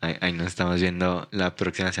bueno, ahí nos estamos viendo la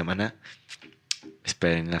próxima semana.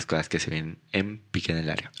 Esperen las cosas que se ven en Pique en el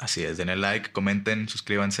Área. Así es, denle like, comenten,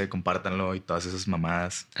 suscríbanse, compártanlo y todas esas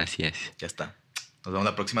mamadas. Así es. Ya está. Nos vemos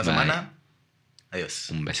la próxima semana.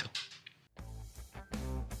 Adiós. Un beso.